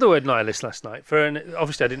looked up the word nihilist last night.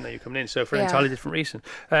 Obviously, I didn't know you were coming in, so for an entirely different reason.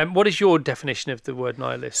 What is your definition of the word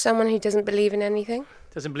nihilist? Someone who doesn't believe in anything.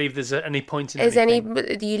 Doesn't believe there's any point in anything.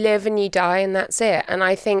 You live and you die, and that's it. And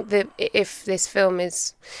I think that if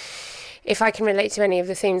I can relate to any of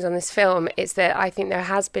the themes on this film, it's that I think there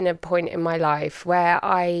has been a point in my life where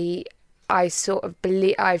I sort of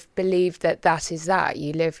I've believed that is that.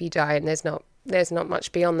 You live, you die, and there's not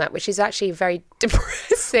much beyond that, which is actually very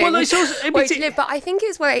depressing. Well, it's also, but I think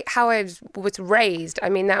it's how I was raised. I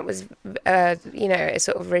mean, that was, a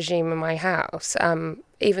sort of regime in my house.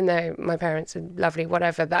 Even though my parents are lovely,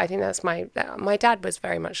 whatever, but I think that's my dad was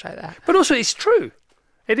very much like that. But also, it's true.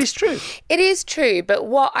 It is true. It is true. But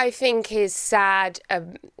what I think is sad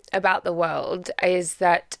about the world is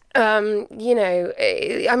that, I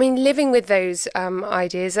mean, living with those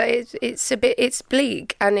ideas, it's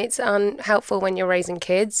bleak and it's unhelpful when you're raising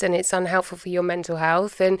kids, and it's unhelpful for your mental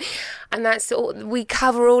health, and that's all, we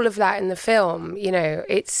cover all of that in the film. You know,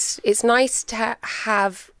 it's nice to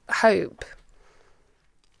have hope,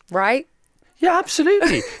 right? Yeah,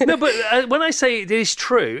 absolutely. No, but when I say it is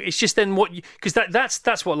true, it's just then because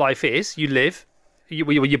that's what life is. You live,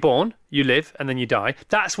 you're born, you live, and then you die.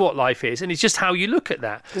 That's what life is, and it's just how you look at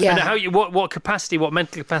that, and how what capacity, what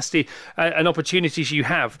mental capacity, and opportunities you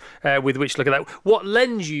have with which to look at that. What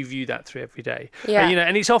lens you view that through every day. Yeah.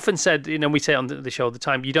 And it's often said, we say on the show all the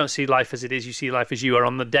time, you don't see life as it is, you see life as you are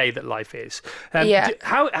on the day that life is.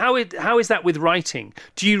 How is that with writing?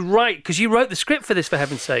 Do you write because you wrote the script for this, for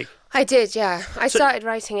heaven's sake? I did, yeah. I started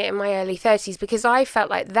writing it in my early 30s because I felt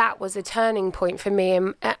like that was a turning point for me,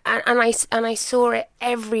 and I saw it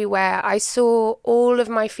everywhere. I saw all of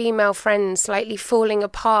my female friends slightly falling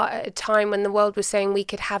apart at a time when the world was saying we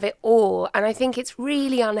could have it all, and I think it's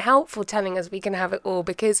really unhelpful telling us we can have it all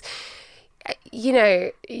because, you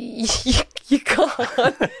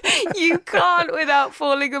can't without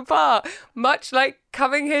falling apart. Much like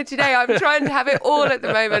coming here today, I'm trying to have it all at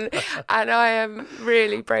the moment, and I am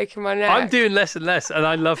really breaking my neck. I'm doing less and less, and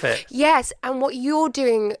I love it. Yes, and what you're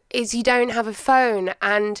doing is you don't have a phone,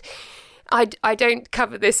 and I don't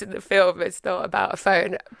cover this in the film. It's not about a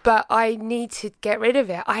phone, but I need to get rid of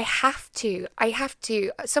it. I have to.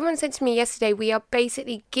 Someone said to me yesterday, we are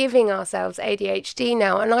basically giving ourselves ADHD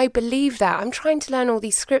now, and I believe that. I'm trying to learn all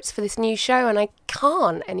these scripts for this new show, and I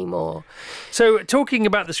can't anymore. So, talking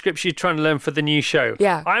about the scripts you're trying to learn for the new show,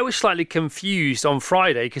 I was slightly confused on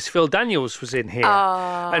Friday because Phil Daniels was in here,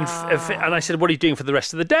 and I said, "What are you doing for the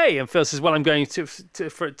rest of the day?" And Phil says, "Well, I'm going to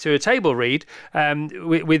a table read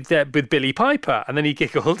with Billie Piper," and then he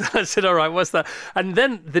giggled. I said, "All right, what's that?" And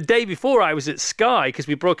then the day before, I was at Sky because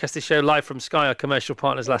we broadcast this show live from Sky, our commercial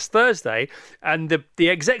partners, last Thursday. And the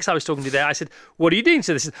execs I was talking to there, I said, "What are you doing?"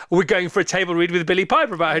 So this is, "We're going for a table read with Billie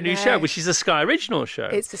Piper about her new show, which is a Sky original show."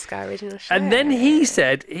 It's the Sky original show. And then he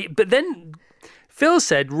said, but then Phil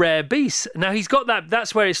said Rare Beasts. Now, he's got that.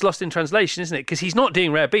 That's where it's lost in translation, isn't it? Because he's not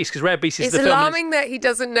doing Rare Beasts, because Rare Beasts is it's the film. It's alarming that he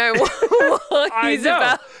doesn't know what he's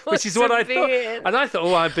about. Which is what I thought. And I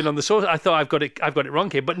thought, I've been on the source. I thought I've got it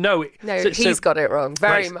wrong here. But no. He's got it wrong,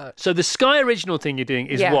 very much. So the Sky original thing you're doing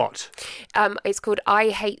is what? It's called I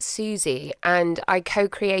Hate Susie, and I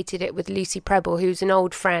co-created it with Lucy Prebble, who's an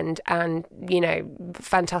old friend and,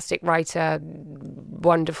 fantastic writer,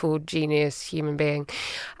 wonderful, genius human being.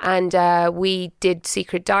 And we did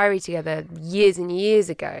Secret Diary together years and years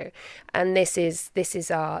ago. And this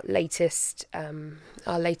is our latest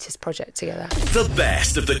project together. The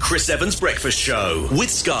best of the Chris Evans Breakfast Show with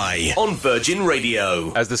Sky on Virgin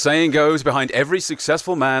Radio. As the saying goes, behind every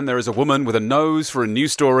successful man there is a woman with a nose for a new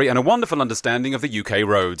story and a wonderful understanding of the UK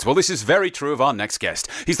roads. Well, this is very true of our next guest.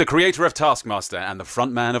 He's the creator of Taskmaster and the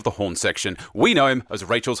frontman of the Horn section. We know him as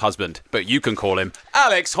Rachel's husband, but you can call him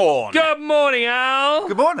Alex Horn. Good morning, Al.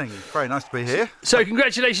 Good morning. Very nice to be here. So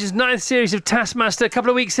congratulations, 9th series of Taskmaster, a couple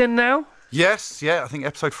of weeks in now. Yes, I think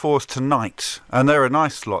episode 4 is tonight. And they're a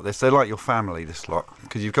nice lot, this. They're like your family, this lot.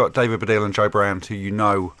 Because you've got David Baddiel and Joe Brown, who you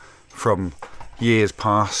know from years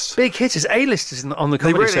past. Big hitters, A-listers on the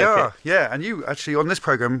comedy circuit. They really are, yeah. And you, actually, on this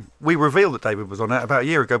programme, we revealed that David was on it about a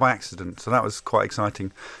year ago by accident. So that was quite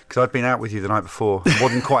exciting. Because I'd been out with you the night before and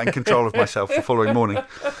wasn't quite in control of myself the following morning.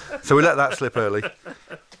 So we let that slip early.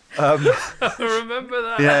 I remember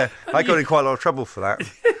that. Yeah, I got in quite a lot of trouble for that.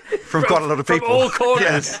 From quite a lot of people. From all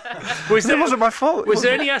corners. Yes. It wasn't my fault. Was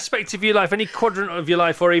there any aspect of your life, any quadrant of your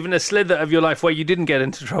life, or even a slither of your life where you didn't get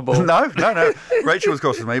into trouble? No. Rachel was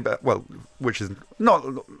cross with me, but which is not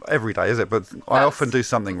every day, is it? But I often do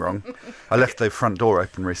something wrong. I left the front door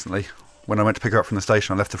open recently. When I went to pick her up from the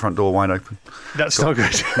station, I left the front door wide open. That's not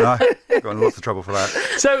good. No, got in lots of trouble for that.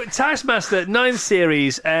 So, Taskmaster, 9th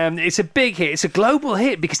series, it's a big hit. It's a global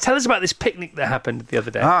hit, because tell us about this picnic that happened the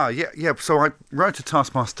other day. Yeah. So I wrote a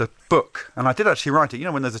Taskmaster book, and I did actually write it. You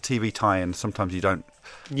know, when there's a TV tie-in, sometimes you don't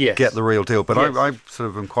get the real deal. But yes. I sort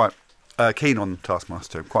of am quite keen on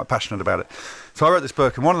Taskmaster. I'm quite passionate about it. So I wrote this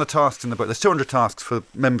book, and one of the tasks in the book, there's 200 tasks for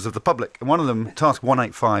members of the public, and one of them, task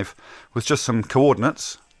 185, was just some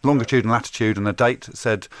coordinates, longitude and latitude, and a date that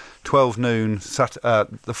said 12 noon,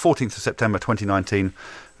 the 14th of September 2019,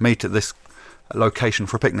 meet at this location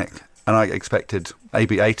for a picnic. And I expected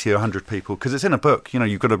maybe 80 or 100 people, because it's in a book. You know,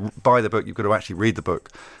 you've got to buy the book, you've got to actually read the book,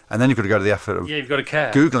 and then you've got to go to the effort of you've got to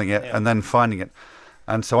care. Googling it and then finding it.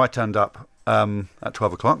 And so I turned up at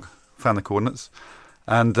 12 o'clock, found the coordinates,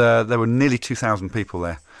 and there were nearly 2,000 people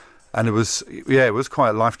there. And it was quite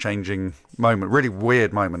a life-changing moment, really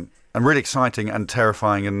weird moment. And really exciting and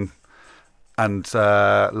terrifying and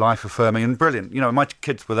life-affirming and brilliant. You know, my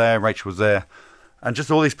kids were there, Rachel was there, and just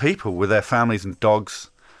all these people with their families and dogs,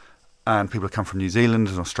 and people had come from New Zealand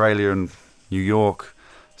and Australia and New York.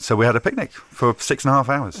 So we had a picnic for 6.5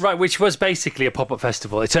 hours. Right, which was basically a pop-up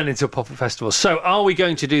festival. It turned into a pop-up festival. So are we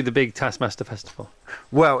going to do the big Taskmaster Festival?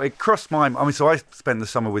 Well, it crossed my... I mean, so I spent the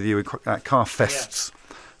summer with you at car fests,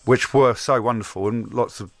 which were so wonderful, and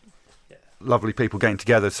lots of lovely people getting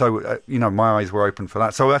together, so my eyes were open for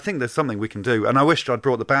that. So I think there's something we can do, and I wished I'd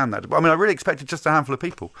brought the band that. I mean, I really expected just a handful of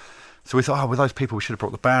people, so we thought, with those people we should have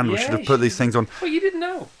brought the band. We should have put these things on. Well, you didn't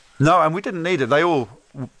know. No, and we didn't need it. They all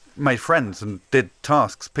made friends and did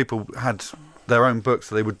tasks. People had their own books,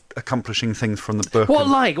 so they were accomplishing things from the book.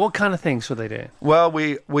 What kind of things were they doing? Well,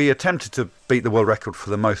 we attempted to beat the world record for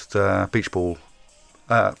the most beach ball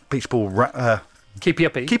keepy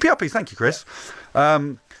uppies. Thank you, Chris.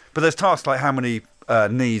 But there's tasks like how many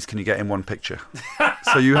knees can you get in one picture?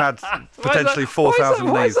 So you had potentially 4,000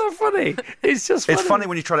 knees. Why is that funny? It's just funny. It's funny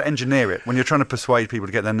when you try to engineer it, when you're trying to persuade people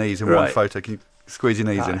to get their knees in one photo. Can you squeeze your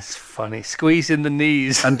knees in? That's funny. Squeeze in the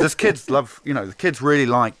knees. And the kids love, the kids really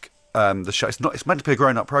like the show. It's meant to be a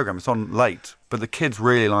grown-up programme. It's on late, but the kids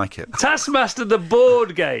really like it. Taskmaster, the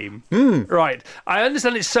board game. Right. I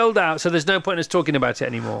understand it's sold out, so there's no point in us talking about it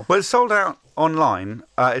anymore. Well, it's sold out online.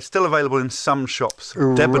 It's still available in some shops.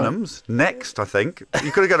 Debenhams, Next, I think.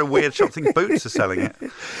 You've got to go to weird shops. I think Boots are selling it.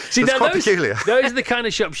 See, it's quite peculiar. Those are the kind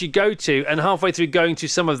of shops you go to, and halfway through going to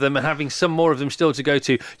some of them and having some more of them still to go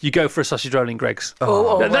to, you go for a sausage roll in Greg's.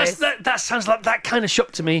 That sounds like that kind of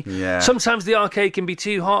shop to me. Yeah. Sometimes the arcade can be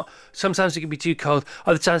too hot, sometimes it can be too cold,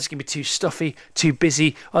 other times it can be too stuffy, too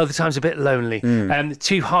busy, other times a bit lonely,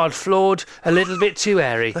 too hard floored, a little bit too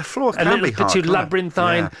airy, the floor a little bit hard, too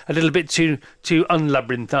labyrinthine, a little bit too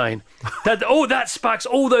unlabyrinthine. That sparks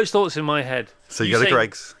all those thoughts in my head. So you go to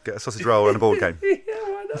Greg's, get a sausage roll and a board game. Yeah,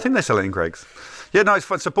 why not? I think they sell it in Greg's. Yeah, no, it's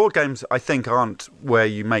fun. So board games, I think, aren't where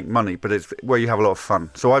you make money, but it's where you have a lot of fun.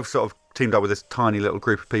 So I've sort of teamed up with this tiny little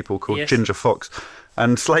group of people called Ginger Fox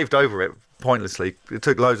and slaved over it pointlessly. It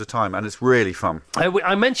took loads of time, and it's really fun.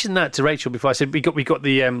 I mentioned that to Rachel before. I said we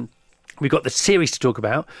got the series to talk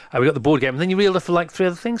about. We got the board game, and then you reeled off for like 3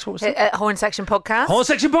 other things. What was it? Horn Section Podcast. Horn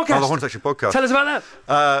Section Podcast. Oh, the Horn Section Podcast. Tell us about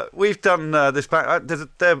that. We've done this back.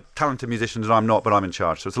 They're talented musicians, and I'm not, but I'm in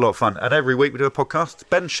charge, so it's a lot of fun. And every week we do a podcast.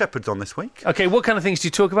 Ben Shepherd's on this week. Okay, what kind of things do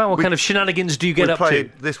you talk about? What kind of shenanigans do you get up to?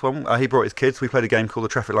 This one, he brought his kids. We played a game called the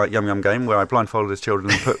Traffic Light Yum Yum Game, where I blindfolded his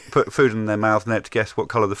children and put food in their mouth and they had to guess what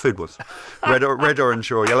colour the food was. Red,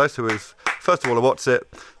 orange, or yellow. So it was, first of all, a what's it,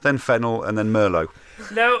 then fennel, and then Merlot.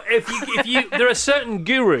 Now, if you there are certain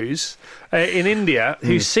gurus in India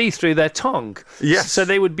who see through their tongue. Yes. So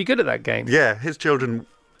they would be good at that game. Yeah, his children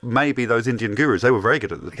may be those Indian gurus. They were very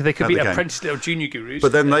good at the They could be game. apprentice little junior gurus.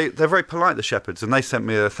 But then they're very polite, the Shepherds, and they sent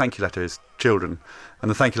me a thank you letter to his children. And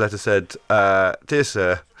the thank you letter said, "Dear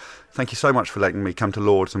sir, thank you so much for letting me come to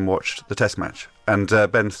Lord's and watch the test match." And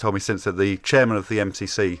Ben's told me since that the chairman of the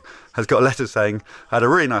MCC has got a letter saying, "I had a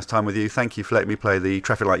really nice time with you. Thank you for letting me play the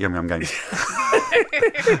Traffic Light Yum Yum game."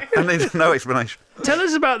 And there's no explanation. Tell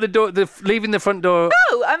us about leaving the front door.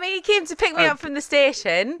 Oh, I mean, he came to pick me up from the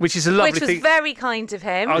station, which is a lovely thing. Which was very kind of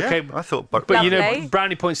him. Okay, I thought, but you know,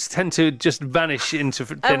 brownie points tend to just vanish into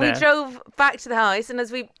thin air. And we drove back to the house, and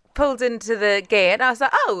as we pulled into the gate, I was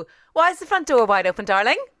like, "Oh, why is the front door wide open,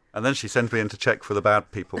 darling?" And then she sent me in to check for the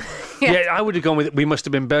bad people. Yeah, I would have gone with, "We must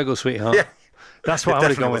have been burgled, sweetheart." Yeah. That's what I would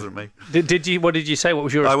have gone with. Wasn't me. Did you? What did you say? What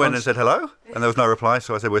was your response? I went and said hello, and there was no reply.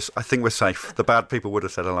 So I said, "I think we're safe." The bad people would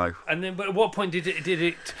have said hello. And then, but at what point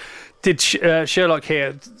did Sherlock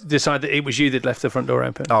here decide that it was you that left the front door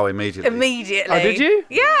open? Oh, immediately. Immediately. Oh, did you?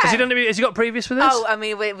 Yeah. Has he got previous for this? Oh, I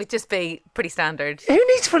mean, it would just be pretty standard. Who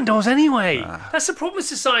needs front doors anyway? That's the problem with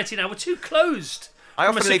society now. We're too closed.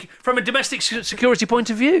 From a domestic security point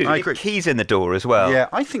of view. I agree. Keys in the door as well. Yeah,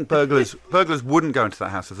 I think burglars wouldn't go into that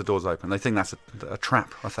house if the door's open. They think that's a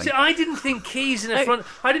trap, I think. See, I didn't think keys in the front.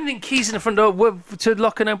 I didn't think keys in the front door were to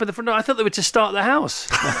lock and open the front door. I thought they were to start the house.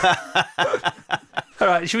 All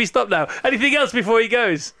right, should we stop now? Anything else before he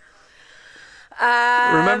goes?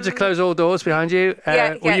 Remember to close all doors behind you.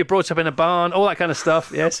 Were you brought up in a barn? All that kind of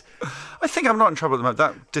stuff. Yes. I think I'm not in trouble at the moment.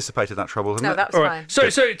 That dissipated that trouble, hasn't it? No, that was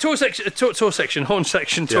fine. So tour section, Horn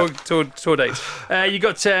Section, tour dates. You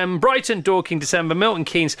got Brighton, Dorking, December, Milton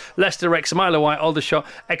Keynes, Leicester, Wrexham, Isle of Wight, Aldershot,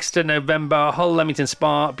 Exeter, November, Hull, Leamington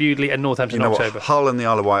Spa, Bewdley, and Northampton, October. Hull and the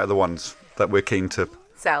Isle of Wight are the ones that we're keen to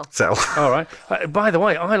sell. All right. By the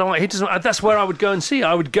way, Isle of Wight, that's where I would go and see.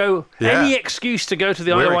 I would go any excuse to go to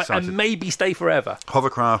the Isle of Wight and maybe stay forever.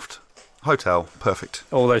 Hovercraft, hotel, perfect.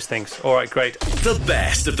 All those things. All right, great. The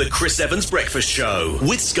best of the Chris Evans Breakfast Show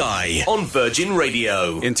with Sky on Virgin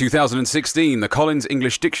Radio. In 2016, the Collins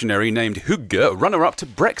English Dictionary named hygge runner-up to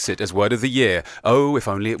Brexit as word of the year. Oh, if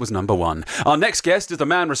only it was number one. Our next guest is the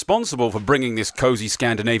man responsible for bringing this cosy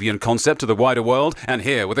Scandinavian concept to the wider world. And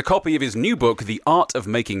here, with a copy of his new book, The Art of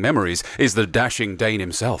Making Memories, is the dashing Dane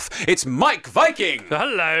himself. It's Mike Viking!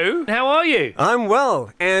 Hello. How are you? I'm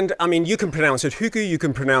well. And, I mean, you can pronounce it hygge, you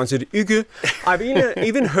can pronounce it ygge. I've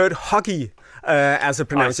even heard hockey as a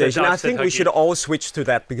pronunciation. I think we should all switch to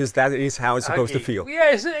that because that is how it's supposed to feel.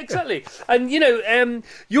 Yes, exactly. And, you know,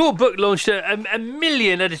 your book launched a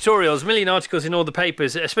million editorials, a million articles in all the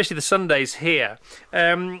papers, especially the Sundays here.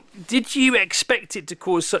 Did you expect it to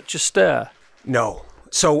cause such a stir? No.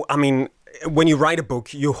 So, I mean, when you write a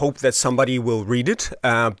book, you hope that somebody will read it.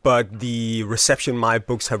 But the reception my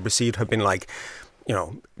books have received have been like, you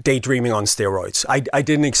know, daydreaming on steroids. I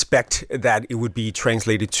didn't expect that it would be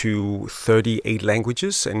translated to 38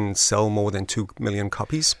 languages and sell more than 2 million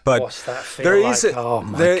copies. But what's that feel there like?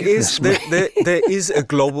 There is a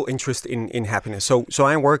global interest in happiness. So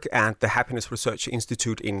I work at the Happiness Research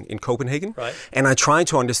Institute in Copenhagen, right. And I try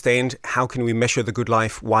to understand how can we measure the good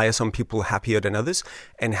life, why are some people happier than others,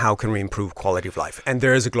 and how can we improve quality of life. And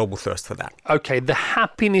there is a global thirst for that. Okay, the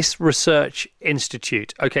Happiness Research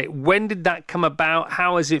Institute. Okay, when did that come about?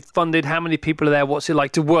 How is it funded? How many people are there? What's it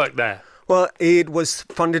like to work there? Well, it was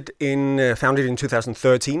founded in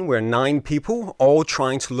 2013. We're 9 people, all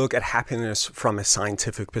trying to look at happiness from a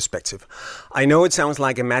scientific perspective. I know it sounds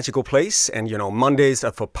like a magical place, and you know, Mondays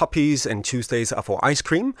are for puppies and Tuesdays are for ice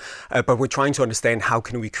cream. But we're trying to understand how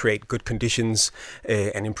can we create good conditions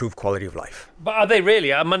and improve quality of life. But are they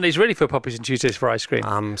really? Are Mondays really for puppies and Tuesdays for ice cream?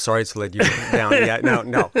 I'm sorry to let you down. Yeah,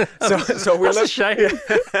 no. So that's a shame.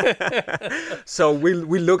 So we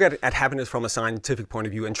look at happiness from a scientific point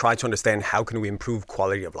of view and try to understand and how can we improve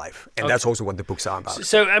quality of life. And that's also what the books are about.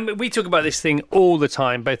 So we talk about this thing all the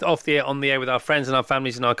time, both off the air, on the air, with our friends and our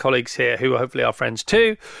families and our colleagues here, who are hopefully our friends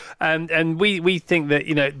too. And we think that,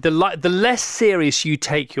 the less serious you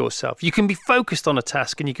take yourself, you can be focused on a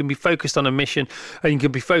task, and you can be focused on a mission, and you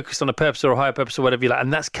can be focused on a purpose or a higher purpose or whatever you like,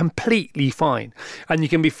 and that's completely fine. And you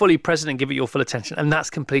can be fully present and give it your full attention, and that's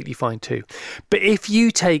completely fine too. But if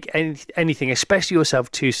you take anything, especially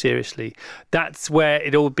yourself, too seriously, that's where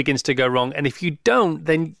it all begins to go wrong. And if you don't,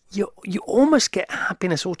 then you almost get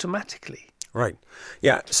happiness automatically. Right.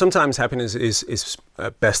 Yeah. Sometimes happiness is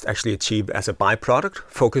best actually achieved as a byproduct.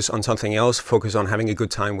 Focus on something else. Focus on having a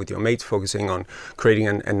good time with your mates. Focusing on creating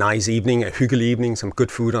a nice evening, a hyggelig evening, some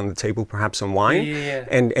good food on the table, perhaps some wine. Yeah.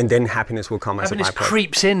 And then happiness will come as a byproduct. Happiness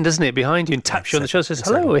creeps in, doesn't it, behind you and taps you on the shoulder and says,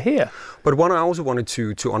 hello, we're here. But what I also wanted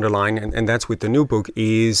to underline, and that's with the new book,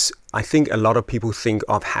 is I think a lot of people think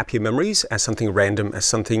of happy memories as something random, as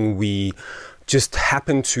something we just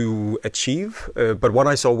happen to achieve. But what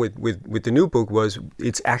I saw with the new book was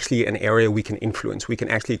it's actually an area we can influence. We can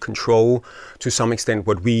actually control to some extent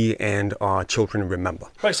what we and our children remember.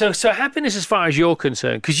 Right, so happiness, as far as you're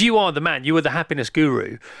concerned, because you are the man, you are the happiness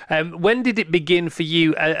guru. When did it begin for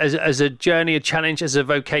you as a journey, a challenge, as a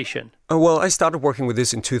vocation? Well, I started working with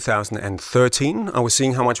this in 2013. I was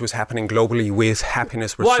seeing how much was happening globally with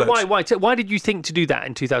happiness research. Why did you think to do that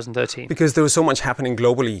in 2013? Because there was so much happening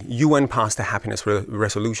globally. UN passed a happiness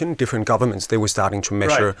resolution. Different governments, they were starting to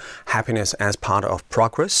measure happiness as part of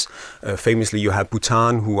progress. Famously, you have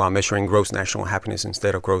Bhutan, who are measuring gross national happiness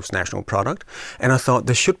instead of gross national product. And I thought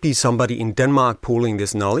there should be somebody in Denmark pooling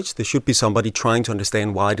this knowledge. There should be somebody trying to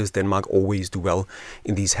understand why does Denmark always do well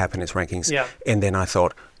in these happiness rankings. Yeah. And then I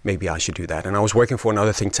thought, maybe I should do that. And I was working for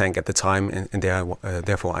another think tank at the time, and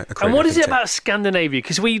therefore I created. And what is it about Scandinavia?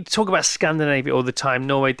 Because we talk about Scandinavia all the time: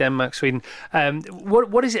 Norway, Denmark, Sweden.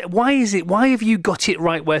 What is it? Why is it? Why have you got it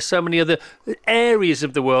right where so many other areas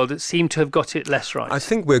of the world seem to have got it less right? I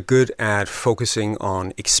think we're good at focusing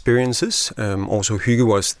on experiences. Also, hygge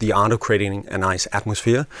was the art of creating a nice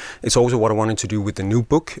atmosphere. It's also what I wanted to do with the new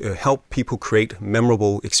book: help people create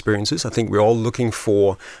memorable experiences. I think we're all looking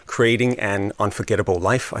for creating an unforgettable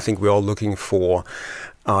life. I think we're all looking for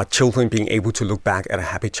children being able to look back at a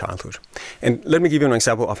happy childhood. And let me give you an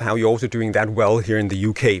example of how you're also doing that well here in the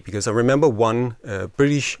UK, because I remember one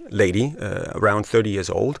British lady, around 30 years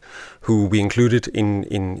old, who we included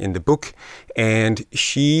in the book, and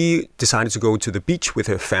she decided to go to the beach with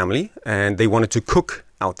her family, and they wanted to cook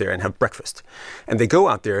out there and have breakfast. And they go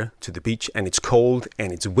out there to the beach, and it's cold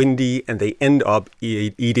and it's windy, and they end up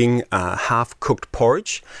eating half-cooked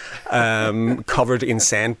porridge covered in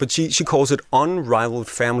sand. But she calls it unrivaled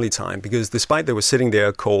family time, because despite they were sitting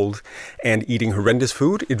there cold and eating horrendous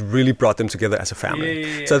food, it really brought them together as a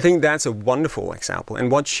family. Yeah. So I think that's a wonderful example.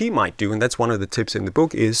 And what she might do, and that's one of the tips in the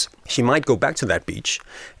book, is she might go back to that beach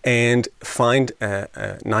and find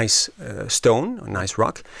a nice stone, a nice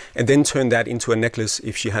rock, and then turn that into a necklace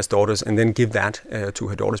if she has daughters, and then give that to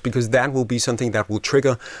her daughters, because that will be something that will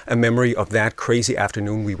trigger a memory of that crazy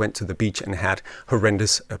afternoon we went to the beach and had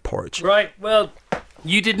horrendous porridge. Right, well,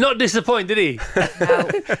 you did not disappoint, did he? No.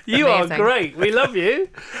 You are great. We love you.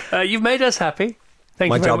 You've made us happy.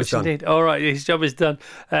 Thank you very much indeed. All right, his job is done.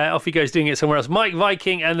 Off he goes doing it somewhere else. Mike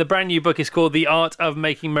Viking, and the brand new book is called The Art of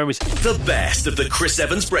Making Memories. The best of the Chris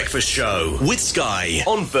Evans Breakfast Show with Sky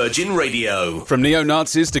on Virgin Radio. From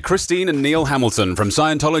neo-Nazis to Christine and Neil Hamilton, from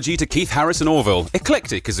Scientology to Keith Harrison Orville,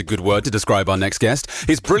 eclectic is a good word to describe our next guest.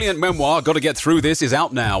 His brilliant memoir, Gotta Get Through This, is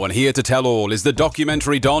out now, and here to tell all is the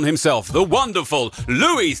documentary Don himself, the wonderful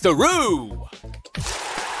Louis Theroux.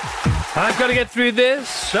 I've got to get through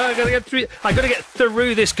this. I've got to get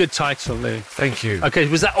through this. Good title, Lou. Thank you. Okay,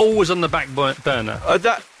 was that always on the back burner?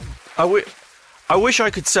 I wish I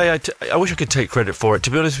could say I wish I could take credit for it.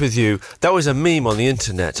 To be honest with you, that was a meme on the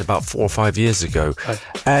internet about 4 or 5 years ago,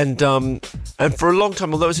 and for a long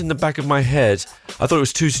time, although it was in the back of my head, I thought it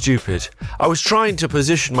was too stupid. I was trying to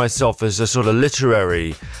position myself as a sort of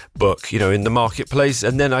literary book, in the marketplace,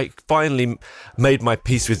 and then I finally made my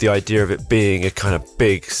peace with the idea of it being a kind of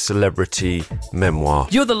big celebrity memoir.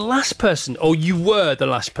 You're the last person, or you were the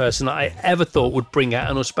last person that I ever thought would bring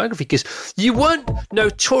out an autobiography, because you weren't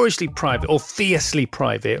notoriously private or fiercely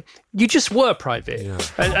private. You just were private. Yeah.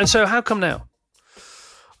 And so how come now?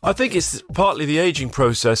 I think it's partly the aging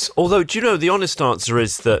process, although, do you know, the honest answer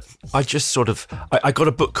is that I just I got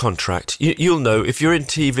a book contract. You'll know, if you're in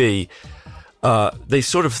TV, they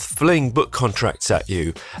sort of fling book contracts at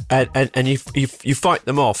you, and you fight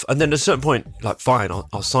them off, and then at a certain point, like, fine,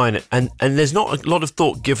 I'll sign it, and there's not a lot of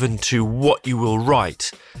thought given to what you will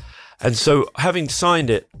write. And so, having signed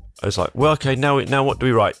it, I was like, well, okay, now what do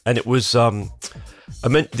we write? And it was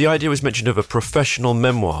the idea was mentioned of a professional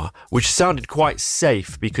memoir, which sounded quite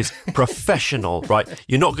safe because professional, right?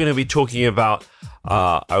 You're not going to be talking about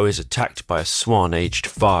I was attacked by a swan aged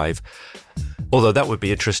 5. Although that would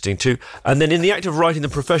be interesting too. And then in the act of writing the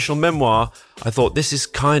professional memoir, I thought this is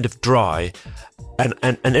kind of dry.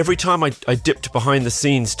 And every time I dipped behind the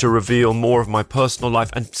scenes to reveal more of my personal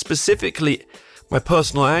life and specifically my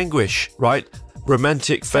personal anguish, right?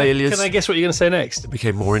 Romantic failures. Can I guess what you're going to say next? It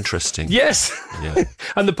became more interesting. Yes. Yeah.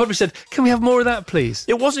 And the publisher said, can we have more of that, please?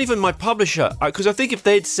 It wasn't even my publisher, because I think if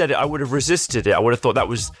they'd said it, I would have resisted it. I would have thought that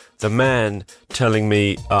was the man telling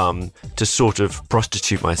me to sort of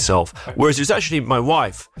prostitute myself. Whereas it was actually my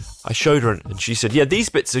wife. I showed her and she said, yeah, these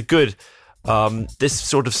bits are good. This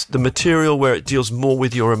sort of the material where it deals more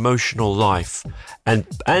with your emotional life and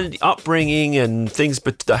upbringing and things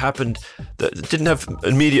that happened that didn't have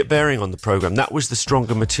immediate bearing on the program. That was the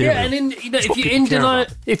stronger material. Yeah, and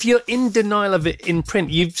if you're in denial of it in print,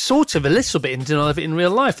 you're sort of a little bit in denial of it in real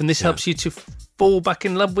life, and this helps you to fall back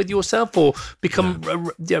in love with yourself or become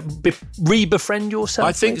re-befriend yourself.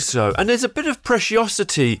 I think so. And there's a bit of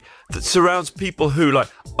preciosity that surrounds people who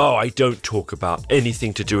I don't talk about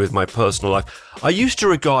anything to do with my personal life. I used to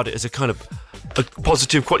regard it as a kind of a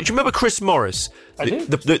positive quality. Do you remember Chris Morris?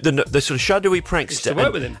 The sort of shadowy prankster. Used to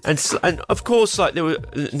work with him. And of course,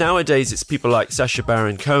 nowadays it's people like Sacha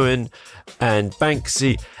Baron Cohen and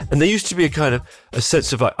Banksy, and there used to be a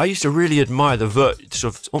sense of I used to really admire the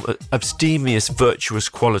sort of abstemious, virtuous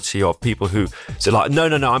quality of people who said no,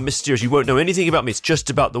 I'm mysterious. You won't know anything about me. It's just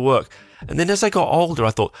about the work. And then as I got older,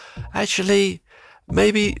 I thought, actually,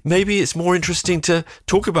 maybe it's more interesting to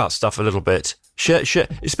talk about stuff a little bit. Share,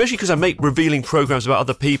 especially because I make revealing programs about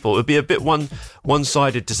other people. It would be a bit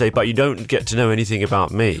one-sided to say, but you don't get to know anything about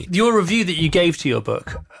me. Your review that you gave to your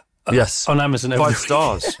book, yes, on Amazon, 5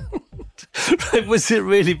 stars. Was it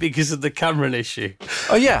really because of the Cameron issue?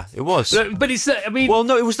 Oh yeah, it was. But it's, well,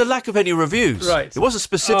 no, it was the lack of any reviews. Right. It wasn't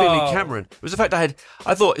specifically Cameron. It was the fact I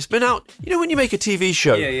thought it's been out. You know, when you make a TV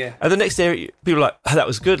show, and the next day people are like, that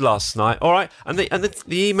was good last night. All right, and the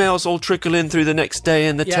emails all trickle in through the next day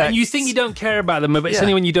and the text. And you think you don't care about them, but it's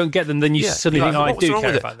only when you don't get them then you suddenly think, I do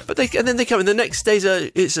care about them. But then they come, and the next day's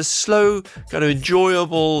it's a slow, kind of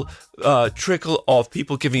enjoyable trickle of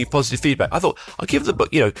people giving you positive feedback. I thought, I'll give the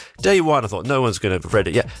book, day one, I thought, no one's going to have read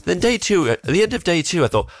it yet. Then day two, at the end of day two, I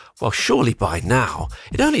thought, well, surely by now,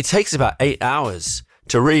 it only takes about 8 hours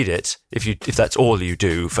to read it, if that's all you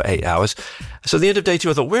do for 8 hours. So at the end of day two,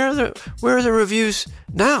 I thought, where are the reviews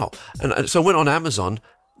now? And so I went on Amazon,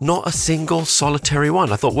 not a single solitary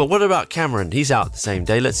one. I thought, well, what about Cameron? He's out the same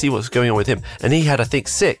day. Let's see what's going on with him. And he had, I think,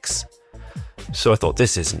 6. So I thought,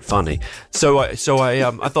 this isn't funny. So I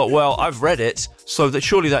thought, well, I've read it, so that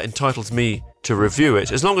surely that entitles me to review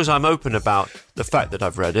it, as long as I'm open about the fact that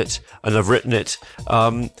I've read it and I've written it.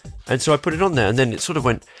 And so I put it on there, and then it sort of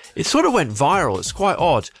went viral. It's quite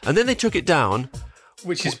odd. And then they took it down.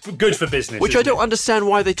 Which is good for business. Which I don't understand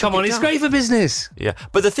why they took it down. Come on, it's great for business. Yeah.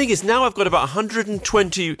 But the thing is, now I've got about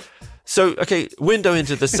 120... So, okay, window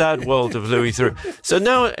into the sad world of Louis Theroux. So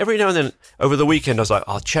now, every now and then, over the weekend, I was like,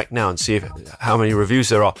 I'll check now and see how many reviews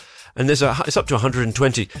there are. And it's up to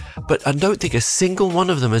 120. But I don't think a single one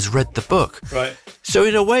of them has read the book. Right. So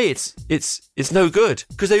in a way, it's no good.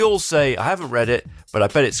 Because they all say, I haven't read it, but I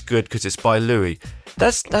bet it's good because it's by Louis.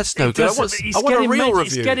 That's no good. I want a real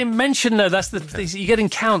review. It's getting mentioned, though. That's you're getting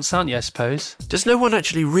counts, aren't you, I suppose? Does no one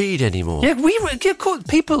actually read anymore? Yeah,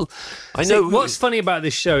 people. I know. What's funny about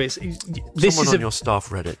this show is someone on your staff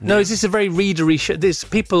read it. No, this is a very readery show.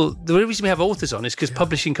 The reason we have authors on is because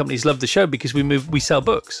publishing companies love the show because we sell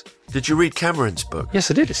books. Did you read Cameron's book? Yes,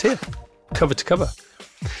 I did. It's here, cover to cover.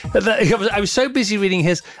 I was so busy reading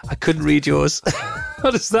his, I couldn't read yours.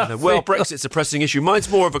 How does that feel? Well, Brexit's a pressing issue. Mine's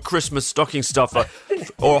more of a Christmas stocking stuffer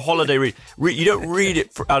or a holiday read. You don't read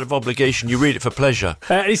it out of obligation. You read it for pleasure.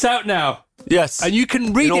 It's out now. Yes. And you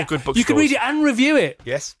can read it. Good you can read it and review it.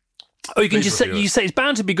 Yes. Or you can just say it's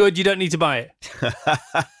bound to be good. You don't need to buy it.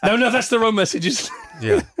 No, that's the wrong messages.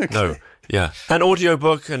 Yeah. No. Yeah. An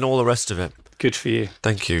audiobook and all the rest of it. Good for you.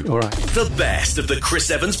 Thank you. All right. The best of the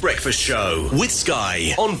Chris Evans Breakfast Show with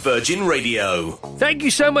Sky on Virgin Radio. Thank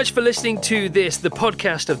you so much for listening to this, the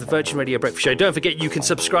podcast of the Virgin Radio Breakfast Show. Don't forget you can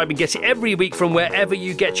subscribe and get it every week from wherever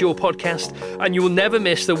you get your podcast, and you will never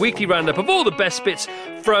miss the weekly roundup of all the best bits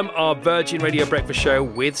from our Virgin Radio Breakfast Show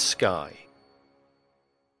with Sky.